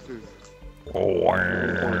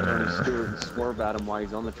 Tony Stewart and swerve at him while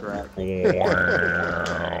he's on the track.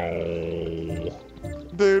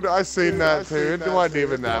 Dude, I seen that too. It wasn't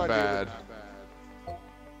even that bad.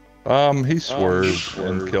 He swerved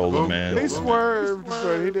and killed a man. He swerved,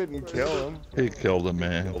 but he didn't kill him. He killed a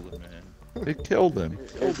man. He killed him.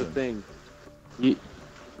 Here's the thing. You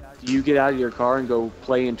get out of your car and go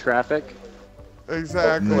play in traffic.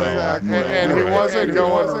 Exactly. No, and he wasn't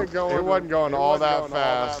going all that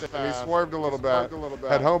fast. And he swerved a little bit.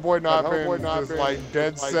 Had homeboy not been just like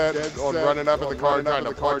dead set on running up in the car trying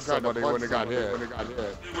to punch somebody, he wouldn't have got hit. He wouldn't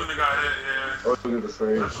have got hit, yeah. Look at the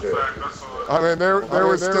same shit. I mean, there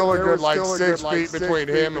was still a good like 6 feet between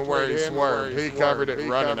him and where he swerved. He covered it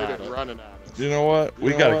running at it. You know what?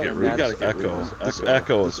 We gotta get rid of this echo. This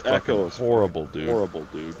echo is horrible, dude.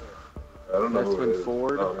 I don't know That's who it when is.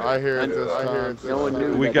 Ford. I hear it this time. No one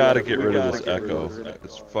knew. We gotta get rid of this echo.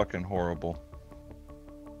 It's fucking horrible.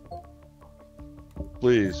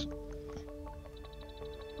 Please.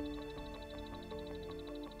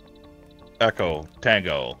 Echo,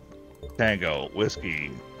 Tango,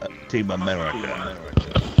 Whiskey, Team America.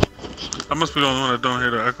 I must be the only one that don't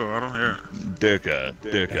hear the echo. I don't hear it.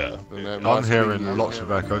 Durka. I'm hearing lots of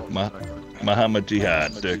echo. Muhammad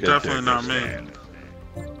Jihad, Durka. Definitely not me.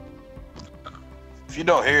 If you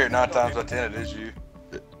don't hear it 9 times out of 10, it is you.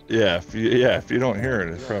 Yeah, if you don't hear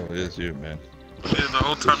it, it probably is you, man. Yeah, the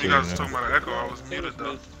whole time you guys were talking about the echo, I was muted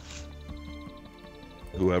though.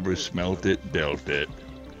 Whoever smelt it, dealt it.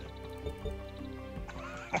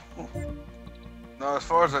 No, as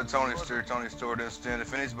far as that Tony Stewart incident,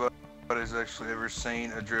 if anybody's actually ever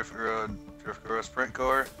seen a drift or a sprint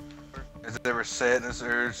car, has ever sat in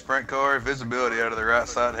a sprint car, visibility out of the right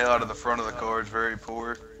side, hell out of the front of the car is very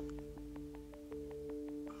poor.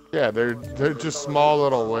 Yeah, they're just small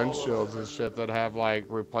little windshields and shit that have like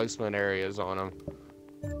replacement areas on them.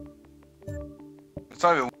 It's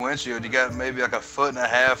not even a windshield. You got maybe like a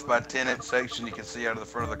 1.5 by 10-inch section you can see out of the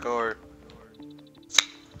front of the car.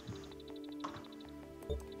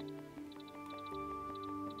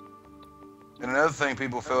 And another thing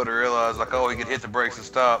people fail to realize, like, oh, he could hit the brakes and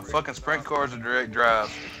stop. Fucking sprint cars are direct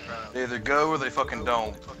drive. They either go or they fucking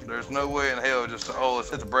don't. There's no way in hell just, oh,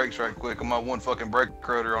 let's hit the brakes right quick on my one fucking brake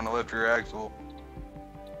rotor on the left rear axle.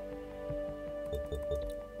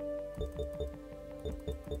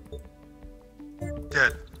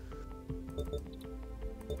 Dead.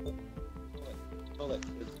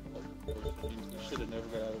 Should have never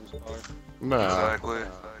got out of his car. No. Exactly.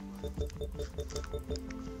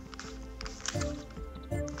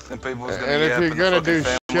 And if you're gonna do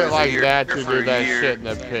shit like that, you do that shit in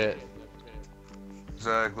the pit.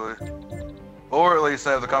 Exactly. Or at least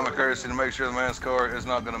have the common courtesy to make sure the man's car is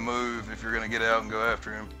not gonna move if you're gonna get out and go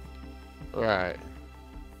after him. Right.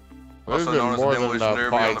 There's Also been known as more demolition than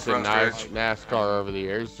derby on enough the fights in front stretch. NASCAR over the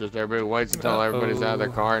years. Just everybody waits until everybody's out of their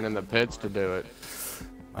car and in the pits to do it.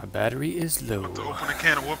 My battery is low. To open a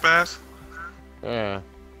can of whoop ass. Yeah.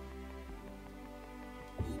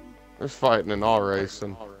 There's fighting in all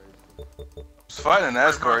racing. It's fighting in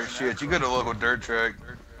NASCAR shit. You go to a local dirt track.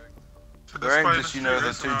 There ain't just, you know,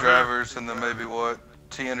 the 2 drivers and then maybe what,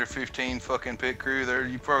 10 or 15 fucking pit crew there.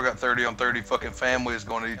 You probably got 30 on 30 fucking families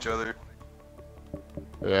going at each other.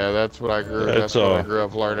 Yeah, that's what I grew. That's what I grew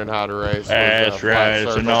up learning how to race. That's right.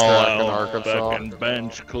 It's an all-out Arkansas. fucking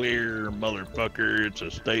bench clear, motherfucker. It's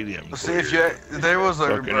a stadium. Well, see, if you there was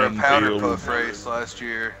a Fucking powder infield. puff race last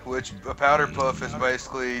year, which a powder puff is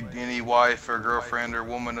basically any wife or girlfriend or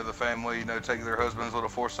woman of the family, you know, take their husband's little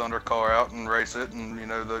 4-cylinder car out and race it, and you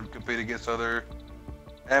know they compete against other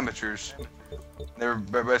amateurs. They're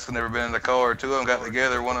basically never been in the car. 2 of them got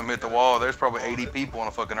together, one of them hit the wall. There's probably 80 people on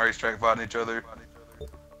a fucking racetrack fighting each other.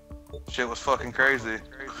 Shit was fucking crazy.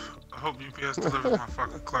 I hope UPS delivers my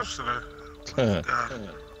fucking clutch today. God.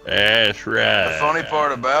 That's right. The funny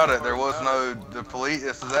part about it, there was no, the police,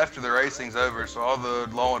 this is after the racing's over, so all the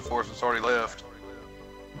law enforcement's already left.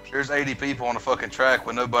 There's 80 people on the fucking track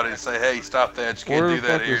with nobody to say, hey, stop that, you can't Where do the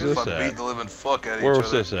that fuck here. is It's this like at? beat the living fuck out of Where each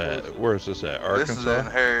was other. this at? Where's this at? Arkansas? This is in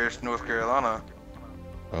Harris, North Carolina.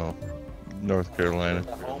 Oh, North Carolina.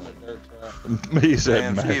 He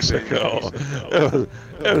said Man, Mexico.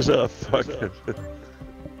 It was a fucking.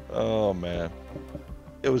 Oh man,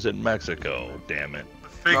 it was in Mexico. Damn it.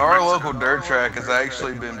 Now, our local dirt track has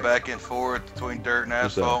actually been back and forth between dirt and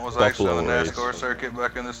It's a asphalt. It was actually on the buffalo NASCAR race. circuit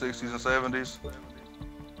back in the 60s and 70s.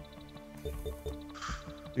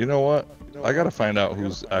 You know what? I gotta find out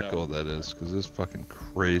whose echo that is, cause it's fucking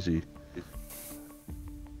crazy.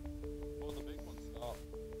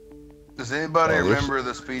 Does anybody Oh, there's- remember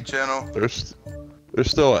the Speed Channel? There's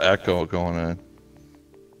still an echo going on.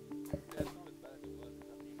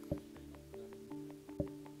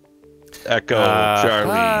 Echo,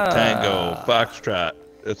 Charlie, Tango, Foxtrot.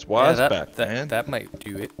 It's Wazbeck, man. That might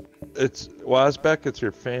do it. It's Wazbeck. It's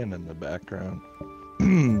your fan in the background.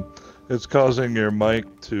 It's causing your mic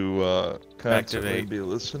to constantly Activate. be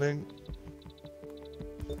listening.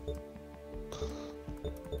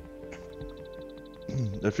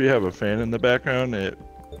 If you have a fan in the background, it.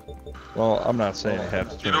 Well, I'm not saying you have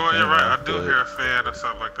to turn You know the what? fan You're right. off, I do but- hear a fan or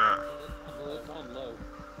something like that.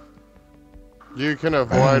 You can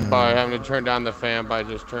avoid by having to turn down the fan by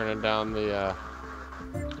just turning down the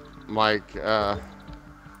mic under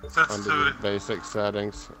the Sensitivity. basic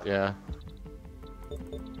settings. Yeah.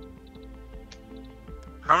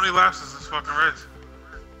 How many laps is this fucking race?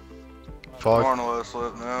 5. More or less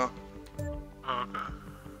left now. Oh, okay.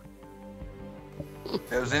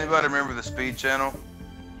 Yeah, does anybody remember the Speed Channel?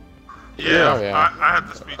 Yeah, Oh, yeah. I had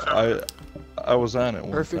the speech up. I was on it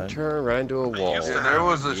one Perfect time. turn right into a wall. used to Yeah, there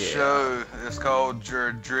was a Yeah. show. It's called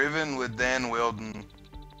Driven with Dan Weldon.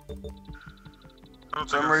 I don't For some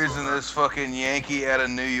think I saw reason, that. this fucking Yankee out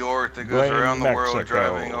of New York that goes Blame around the world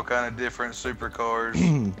Mexico. driving all kind of different supercars.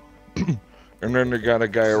 And then they got a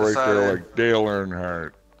guy right there Decided- like Dale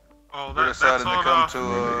Earnhardt. Oh, They that, that's decided to on, come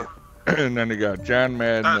to And then you got John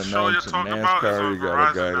Madden that show you're announcing talking about is NASCAR. on You got a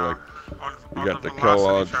Verizon guy now. like On you got the Velocity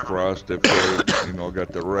Kellogg's channel. Frosted Flakes, you know,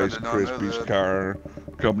 got the Rice did not know Krispies that. car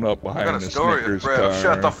coming up I got behind a the story of Snickers Brett. car.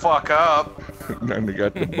 Shut the fuck up. And then you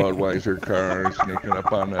got the Budweiser car sneaking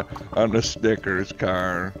up on the Snickers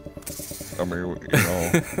car. I mean, you know,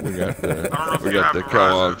 we got I don't know if the you have Verizon,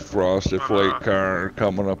 Kellogg's Frosted but, Flake car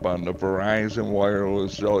coming up on the Verizon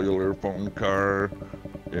wireless cellular phone car.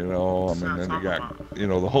 You know, I mean, then you got, you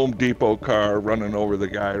know, the Home Depot car running over the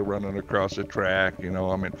guy running across the track. You know,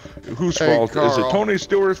 I mean, whose fault is it? Tony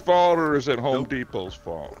Stewart's fault or is it Home Depot's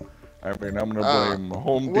fault? I mean, I'm gonna blame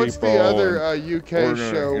Home Depot. What's the other UK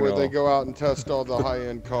show where they go out and test all the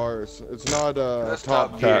high-end cars? It's not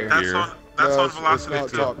Top Gear. That's on Velocity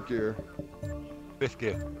it's not Top Gear. Fifth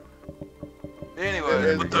Gear. Anyway,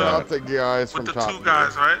 it's not the guys from Top Gear. With the two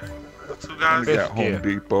guys, right? The two guys. We got Home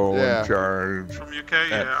Depot in charge. From UK,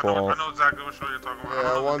 yeah. I know exactly what show you're talking about.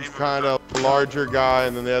 Yeah, one's kind of larger guy,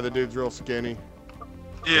 and then the other dude's real skinny.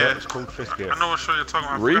 Yeah, it's called Fifth Gear. I know what show you're talking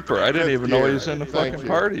about. Reaper, I didn't even know he was in the fucking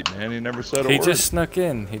party, man. He never said a word. He just snuck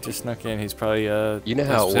in. He's probably You know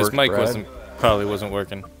how it works, his mic Brad? probably wasn't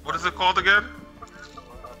working. What is it called again?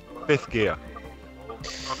 Fifth Gear. Okay,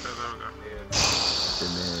 there we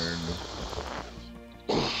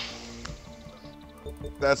go.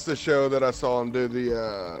 That's the show that I saw him do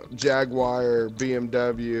the Jaguar,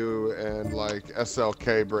 BMW, and like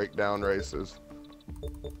SLK breakdown races.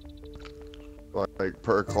 Like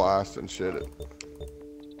per class and shit.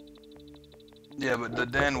 Yeah, but the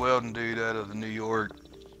Dan Weldon dude out of New York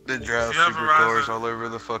that drives supercars all over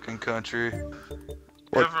the fucking country.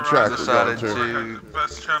 What track decided to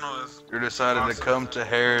come to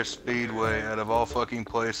Harris Speedway out of all fucking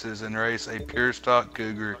places and race a pure stock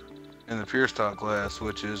Cougar in the pure stock class,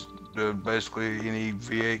 which is basically any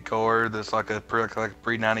V8 car that's like a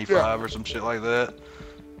pre-95 or some shit like that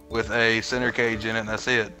with a center cage in it, and that's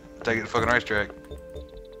it. Take it to fucking racetrack.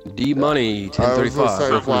 D Money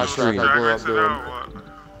 1035.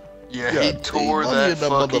 Yeah, he tore that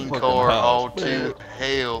fucking car all to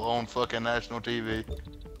hell on fucking national TV.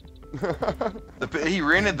 He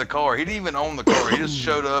rented the car. He didn't even own the car. He just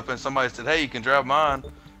showed up and somebody said, "Hey, you can drive mine,"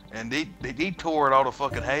 and he tore it all to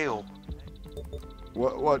fucking hell.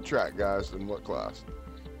 What track, guys, and what class?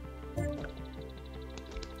 You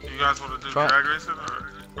guys want to do drag racing,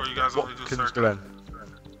 or you guys only do circuit?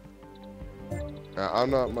 I'm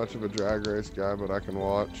not much of a drag race guy, but I can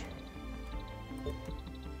watch.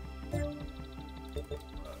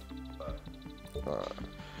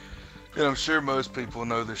 And I'm sure most people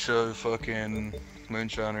know the show fucking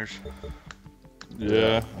Moonshiners.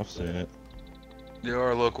 Yeah, I've seen it. Yeah,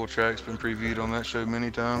 our local track's been previewed on that show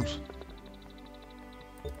many times.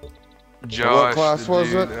 Josh, what class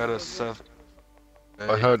was it? Out of South.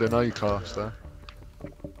 I heard an A class there.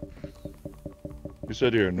 You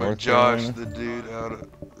said you're in North Carolina?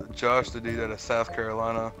 Josh, the dude out of South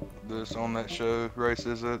Carolina that's on that show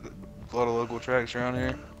races at a lot of local tracks around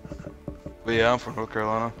here. But yeah, I'm from North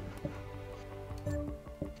Carolina.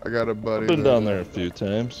 I got a buddy. I've been down there a few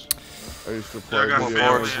times. I used to play games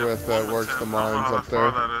with that works the mines up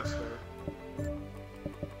there.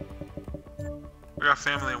 We got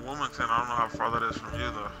family in Wilmington. I don't know how far that is from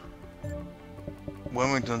you though.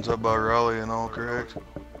 Wilmington's up by Raleigh and all, correct?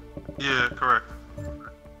 Yeah, correct.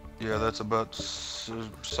 Yeah, that's about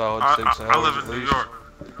solid 6 hours. I live in New York.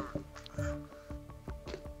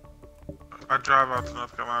 I drive out to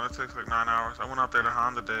North Carolina. It takes like 9 hours. I went out there to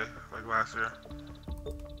Honda Day like last year.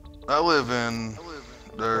 I live in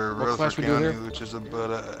Rutherford County, which is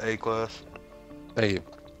about an A class. Hey.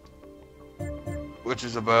 Which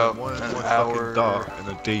is about an hour. Dark and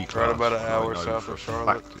a D class. Right about an hour south of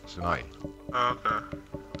Charlotte. It's an A. Oh, okay.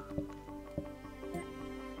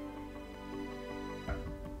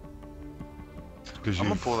 Because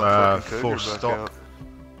you force stock.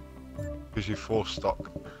 Because you force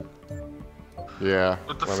stock. Yeah.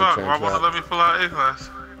 What the fuck? Why won't it let me pull out A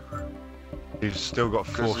class? You've still got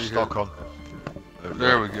force stock on.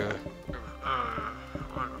 There we go.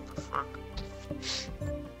 What the fuck?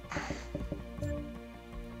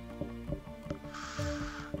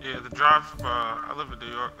 Yeah, the drive. I live in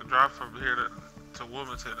New York. The drive from here to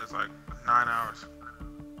Wilmington is like 9 hours.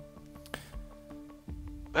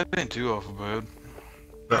 That ain't too awful bad.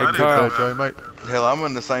 Mate. Hell, I'm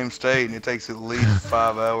in the same state, and it takes at least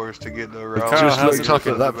 5 hours to get to Raleigh. Just looked up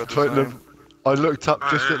at that point. I looked up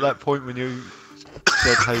just at that point when you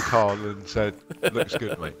said, "Hey, Carl," and said, "Looks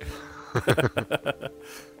good, mate."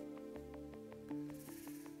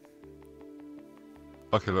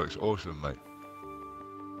 Okay, looks awesome, mate.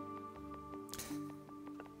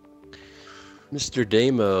 Mr.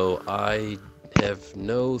 Damo, I have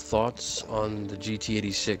no thoughts on the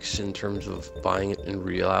GT86 in terms of buying it in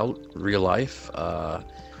real life.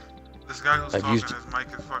 This guy who's talking, his mic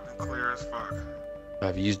is fucking clear as fuck.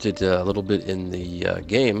 I've used it a little bit in the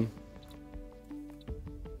game.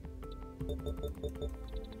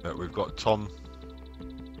 We've got Tom.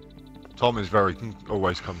 Tom is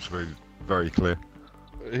always comes through very clear.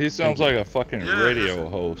 He sounds like a fucking radio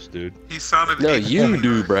host, dude. He sounded. No, you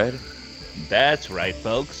do, Brad. That's right,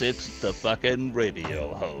 folks. It's the fucking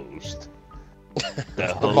radio host.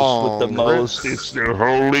 The Come host with the on, most. Ritz. It's the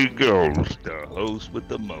Holy Ghost. The host with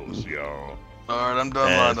the most, y'all. Alright, I'm done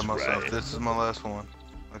lying to That's myself. right. This is my last one.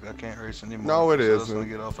 Like, I can't race anymore. No, it so I was isn't. gonna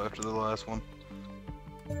get off after the last one.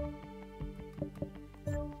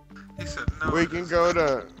 He said no. We can go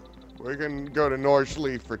to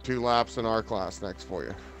Northleaf for 2 laps in our class next for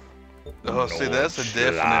you. Oh, see, that's a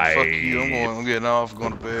definite fuck you. I'm getting off,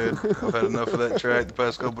 going to bed. I've had enough of that track the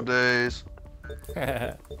past couple days.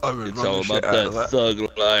 It's all about that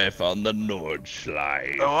thug life on the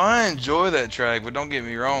Nordschleife. Oh, I enjoy that track, but don't get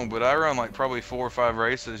me wrong. But I run like probably 4 or 5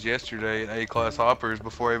 races yesterday in A-class hoppers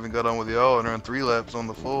before I even got on with y'all and run 3 laps on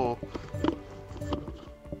the full.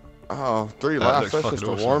 Oh, 3 laps, that's just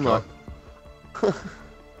a warm-up.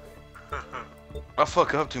 I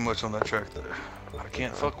fuck up too much on that track though. I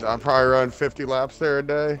can't fuck with I probably run 50 laps there a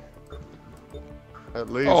day. At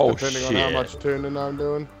least, depending on how much tuning I'm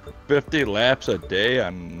doing. 50 laps a day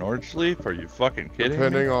on Nordschleife? Are you fucking kidding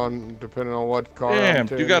Depending me? on what car I'm Damn,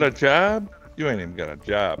 tuning. you got a job? You ain't even got a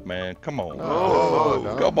job, man. Come on.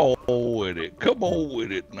 Oh, Come on with it. Come on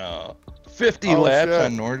with it now. 50 Oh, laps shit.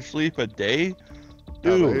 on Nordschleife a day? At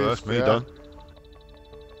Dude, least, That's me yeah. done.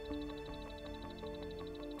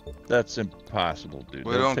 that's impossible, dude.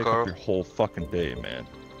 Wait That'll on, take Carl. up your whole fucking day, man.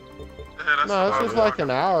 No, it's just like an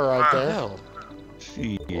hour right there. Hell.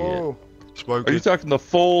 Shit. Whoa. Smoke Are you it. talking the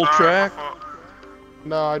full track?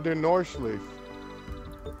 No, I do Northleaf.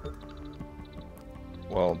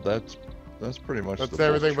 Well, that's pretty much That's the full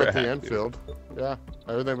everything but the track, infield. Yeah,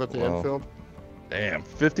 everything but the Well, infield. dude. Damn,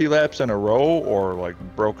 50 laps in a row or like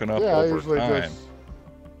broken up Yeah, over usually time? just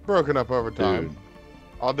broken up over time. Dude.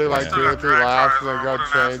 I'll do like Yeah. 2 or 3 Drag laps, tires and then on, go what an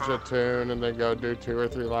change asshole. a tune, and then go do 2 or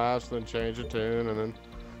 3 laps, then change a tune, and then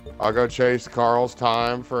I'll go chase Carl's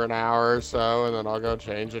time for an hour or so, and then I'll go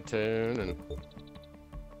change a tune, and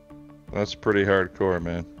That's pretty hardcore,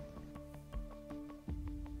 man.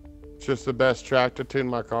 it's just the best track to tune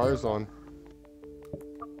my cars on.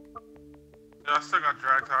 Yeah, I still got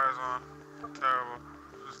drag tires on. Terrible.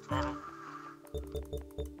 Just total.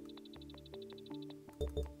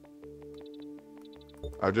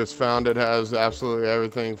 I've just found it has absolutely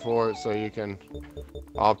everything for it, so you can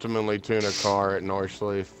optimally tune a car at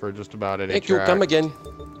Northleaf for just about any Thank you. track. Come again.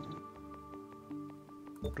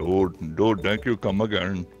 Dude, thank you. Come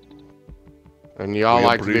again. And y'all We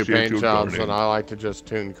like to do appreciate paint you jobs, coming. and I like to just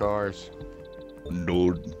tune cars.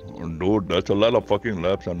 Dude, that's a lot of fucking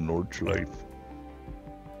laps on Nordschleife.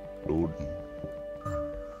 Dude.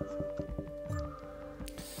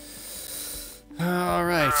 All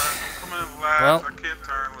right. Come in last. Well. I can't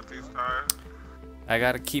turn with these tires. I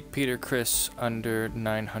gotta keep Peter Chris under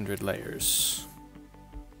 900 layers.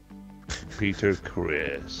 Peter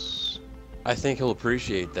Chris. I think he'll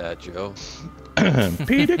appreciate that, Joe.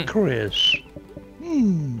 Peter Chris.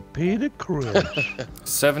 Peter Chris.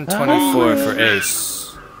 724 for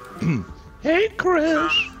Ace. Hey,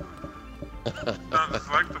 Chris. Sounds just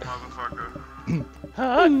like the motherfucker.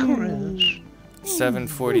 Hi, Chris.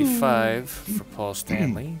 745 for Paul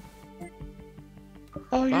Stanley.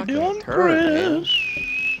 How you Fucking doing, turd, Chris?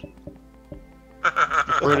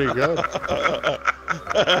 Pretty good.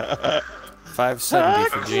 570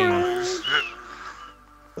 for Gene.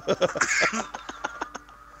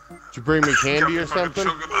 Did you bring me candy or something?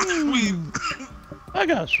 I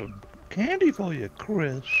got some candy for you,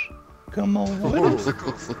 Chris. Come on with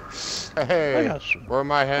us. I Hey, got some. where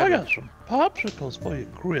am I I headed? got some popsicles for you,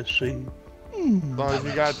 Chrissy. As long as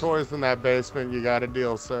you got toys in that basement, you got a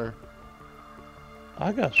deal, sir.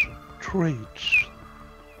 I got some treats.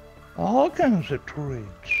 All kinds of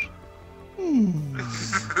treats.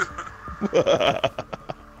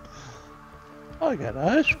 I got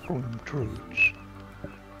ice cream treats.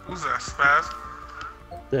 Who's that, Spaz?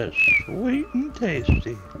 They're sweet and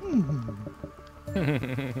tasty.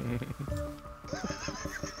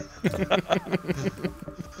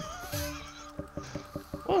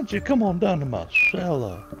 Why don't you come on down to my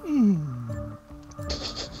cellar?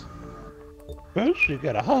 First, you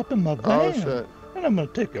gotta hop in my van, Oh, shit. and I'm gonna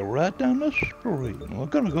take you right down the street. And we're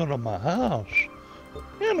gonna go to my house,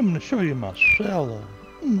 and I'm gonna show you my cellar.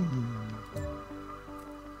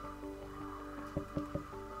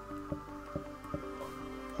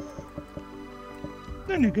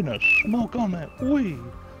 Then you're gonna smoke on that weed,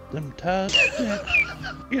 them tie sticks,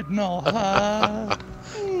 getting all high.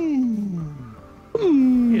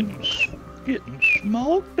 Getting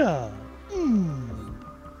smoked out.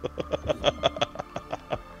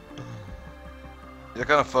 I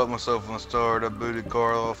kind of fucked myself on the start. I booted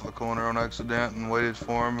Carl off the corner on accident and waited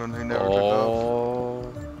for him, and he never took off.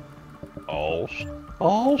 Oh.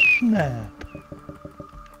 Oh, snap.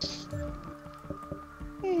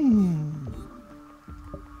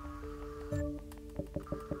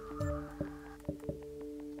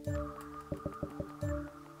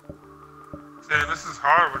 Damn, this is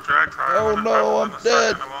hard with drag tires. Oh no, I'm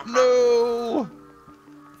dead. No.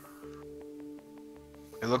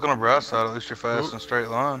 You look on the bright side, at least you're fast in a straight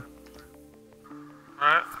line.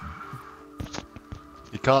 Right?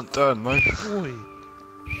 You can't turn, no.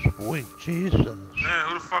 Sweet Jesus. Man,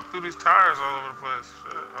 who the fuck threw these tires all over the place?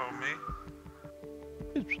 Shit, oh, me?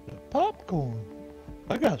 It's the popcorn.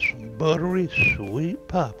 I got some buttery sweet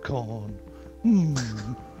popcorn.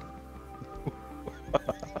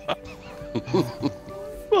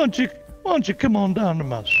 Why don't you come on down to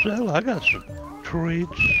my cell? I got some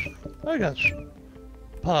treats. I got some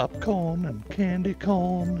popcorn and candy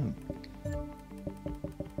corn.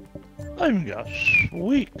 I even got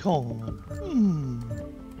sweet corn.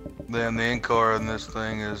 Then the in-car in this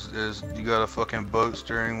thing is you got a fucking boat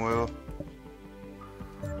steering wheel.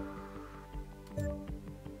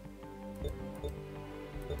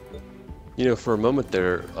 You know, for a moment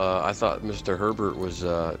there, I thought Mr. Herbert was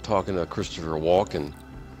talking to Christopher Walken.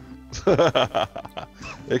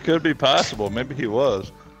 It could be possible. Maybe he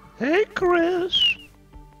was. Hey, Chris.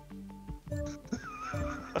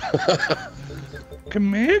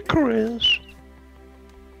 Come here, Chris.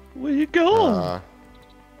 Where you going?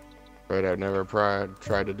 But I've never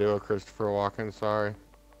tried to do a Christopher Walken, sorry.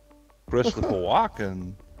 Christopher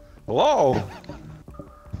Walken? Hello?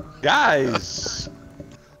 Guys!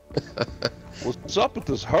 What's up with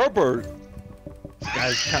this Herbert? This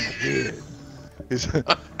guy's kind of weird.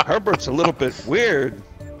 Herbert's a little bit weird.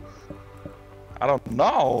 I don't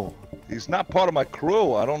know. He's not part of my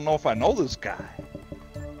crew. I don't know if I know this guy.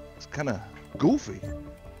 He's kind of goofy.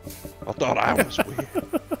 I thought I was weird.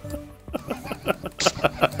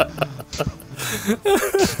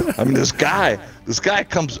 I mean, this guy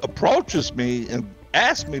approaches me and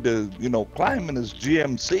asks me to, climb in his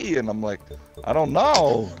GMC, and I'm like, I don't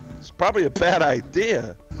know. It's probably a bad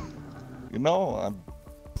idea.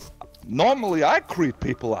 Normally I creep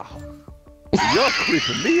people out. You're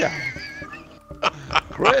creeping me out.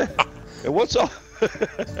 Chris, hey, what's up?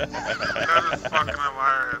 That is fucking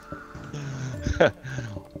hilarious.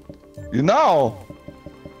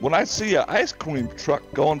 When I see an ice cream truck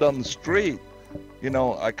going down the street,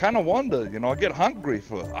 I kind of wonder, I get hungry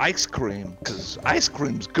for ice cream, because ice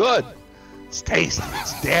cream's good. It's tasty,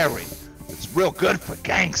 it's dairy. It's real good for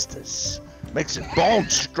gangsters. Makes your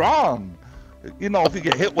bones strong. If you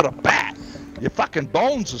get hit with a bat, your fucking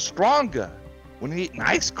bones are stronger when you're eating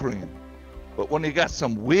ice cream. But when you got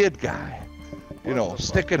some weird guy,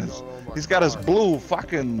 he's got his blue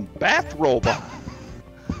fucking bathrobe on.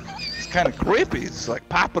 It's kind of creepy. It's like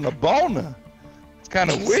popping a boner. It's kind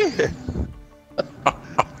of weird.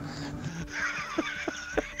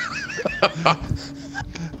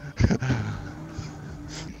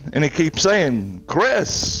 And he keeps saying,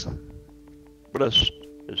 Chris. But it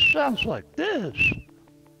sounds like this.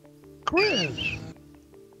 Chris.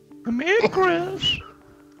 Come here, Chris.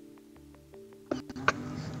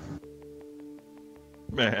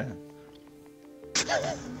 Man.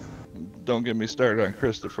 Don't get me started on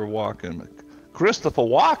Christopher Walken. Christopher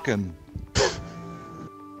Walken.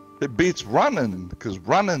 It beats running, because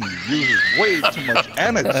running uses way too much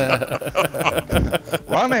energy.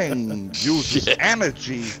 Running uses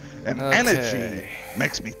energy, and energy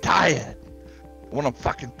makes me tired. When I'm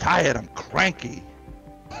fucking tired, I'm cranky.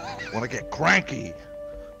 When I get cranky,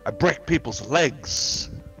 I break people's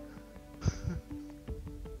legs.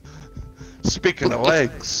 Speaking of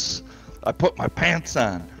legs, I put my pants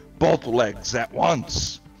on, both legs at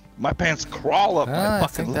once. My pants crawl up my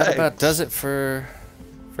fucking legs. I think that about does it for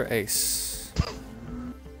Ace.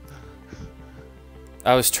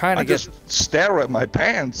 I was trying to just stare at my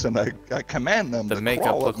pants, and I command them to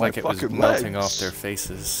crawl up my fucking legs. The makeup looked like it was melting off their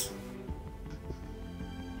faces.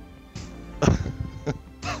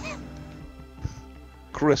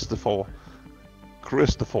 Christopher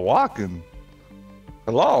Walken.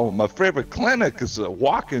 Hello, my favorite clinic is a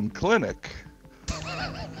walk-in clinic.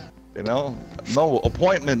 No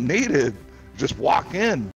appointment needed. Just walk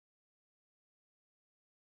in.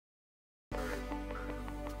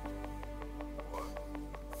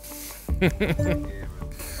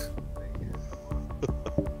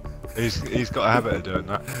 He's got a habit of doing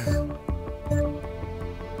that.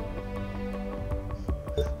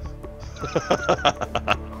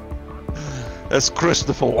 That's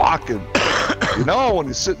Christopher Walken. When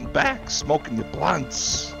he's sitting back smoking your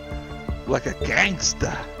blunts like a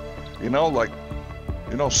gangster.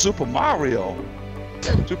 Super Mario.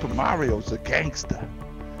 Super Mario's a gangster.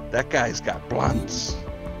 That guy's got blunts.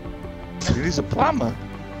 And he's a plumber.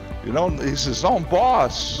 You know, he's his own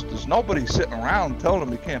boss. There's nobody sitting around telling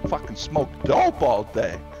him he can't fucking smoke dope all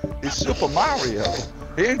day. He's Super Mario.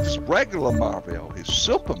 He ain't just regular Mario. He's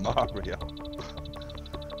Super Mario.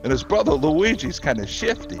 And his brother Luigi's kind of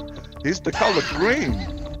shifty. He's the color green.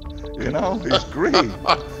 You know, he's green.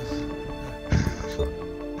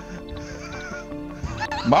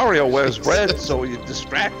 Mario wears red, so you're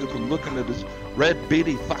distracted from looking at his red,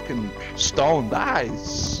 beady, fucking stoned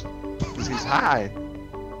eyes. Because he's high.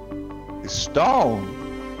 He's stoned.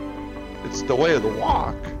 It's the way of the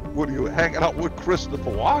walk. What are you hanging out with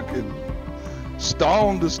Christopher Walken?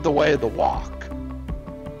 Stoned is the way of the walk.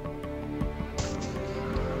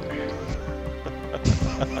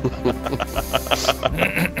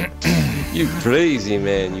 You crazy,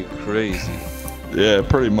 man. You crazy. Yeah,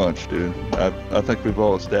 pretty much, dude. I think we've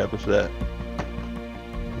all established that.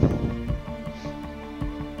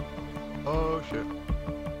 Oh, shit.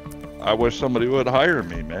 I wish somebody would hire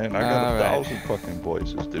me, man. I got 1,000 fucking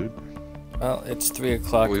voices, dude. Well, it's 3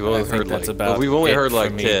 o'clock. We've only heard that's like, about we've only heard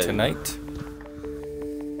like 10 10 tonight.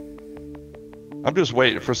 I'm just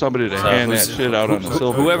waiting for somebody to hand that shit out on the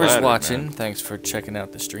silver Whoever's platter, watching, man. thanks for checking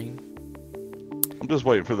out the stream. I'm just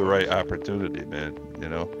waiting for the right opportunity, man. You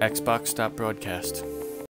know. Xbox stop broadcast.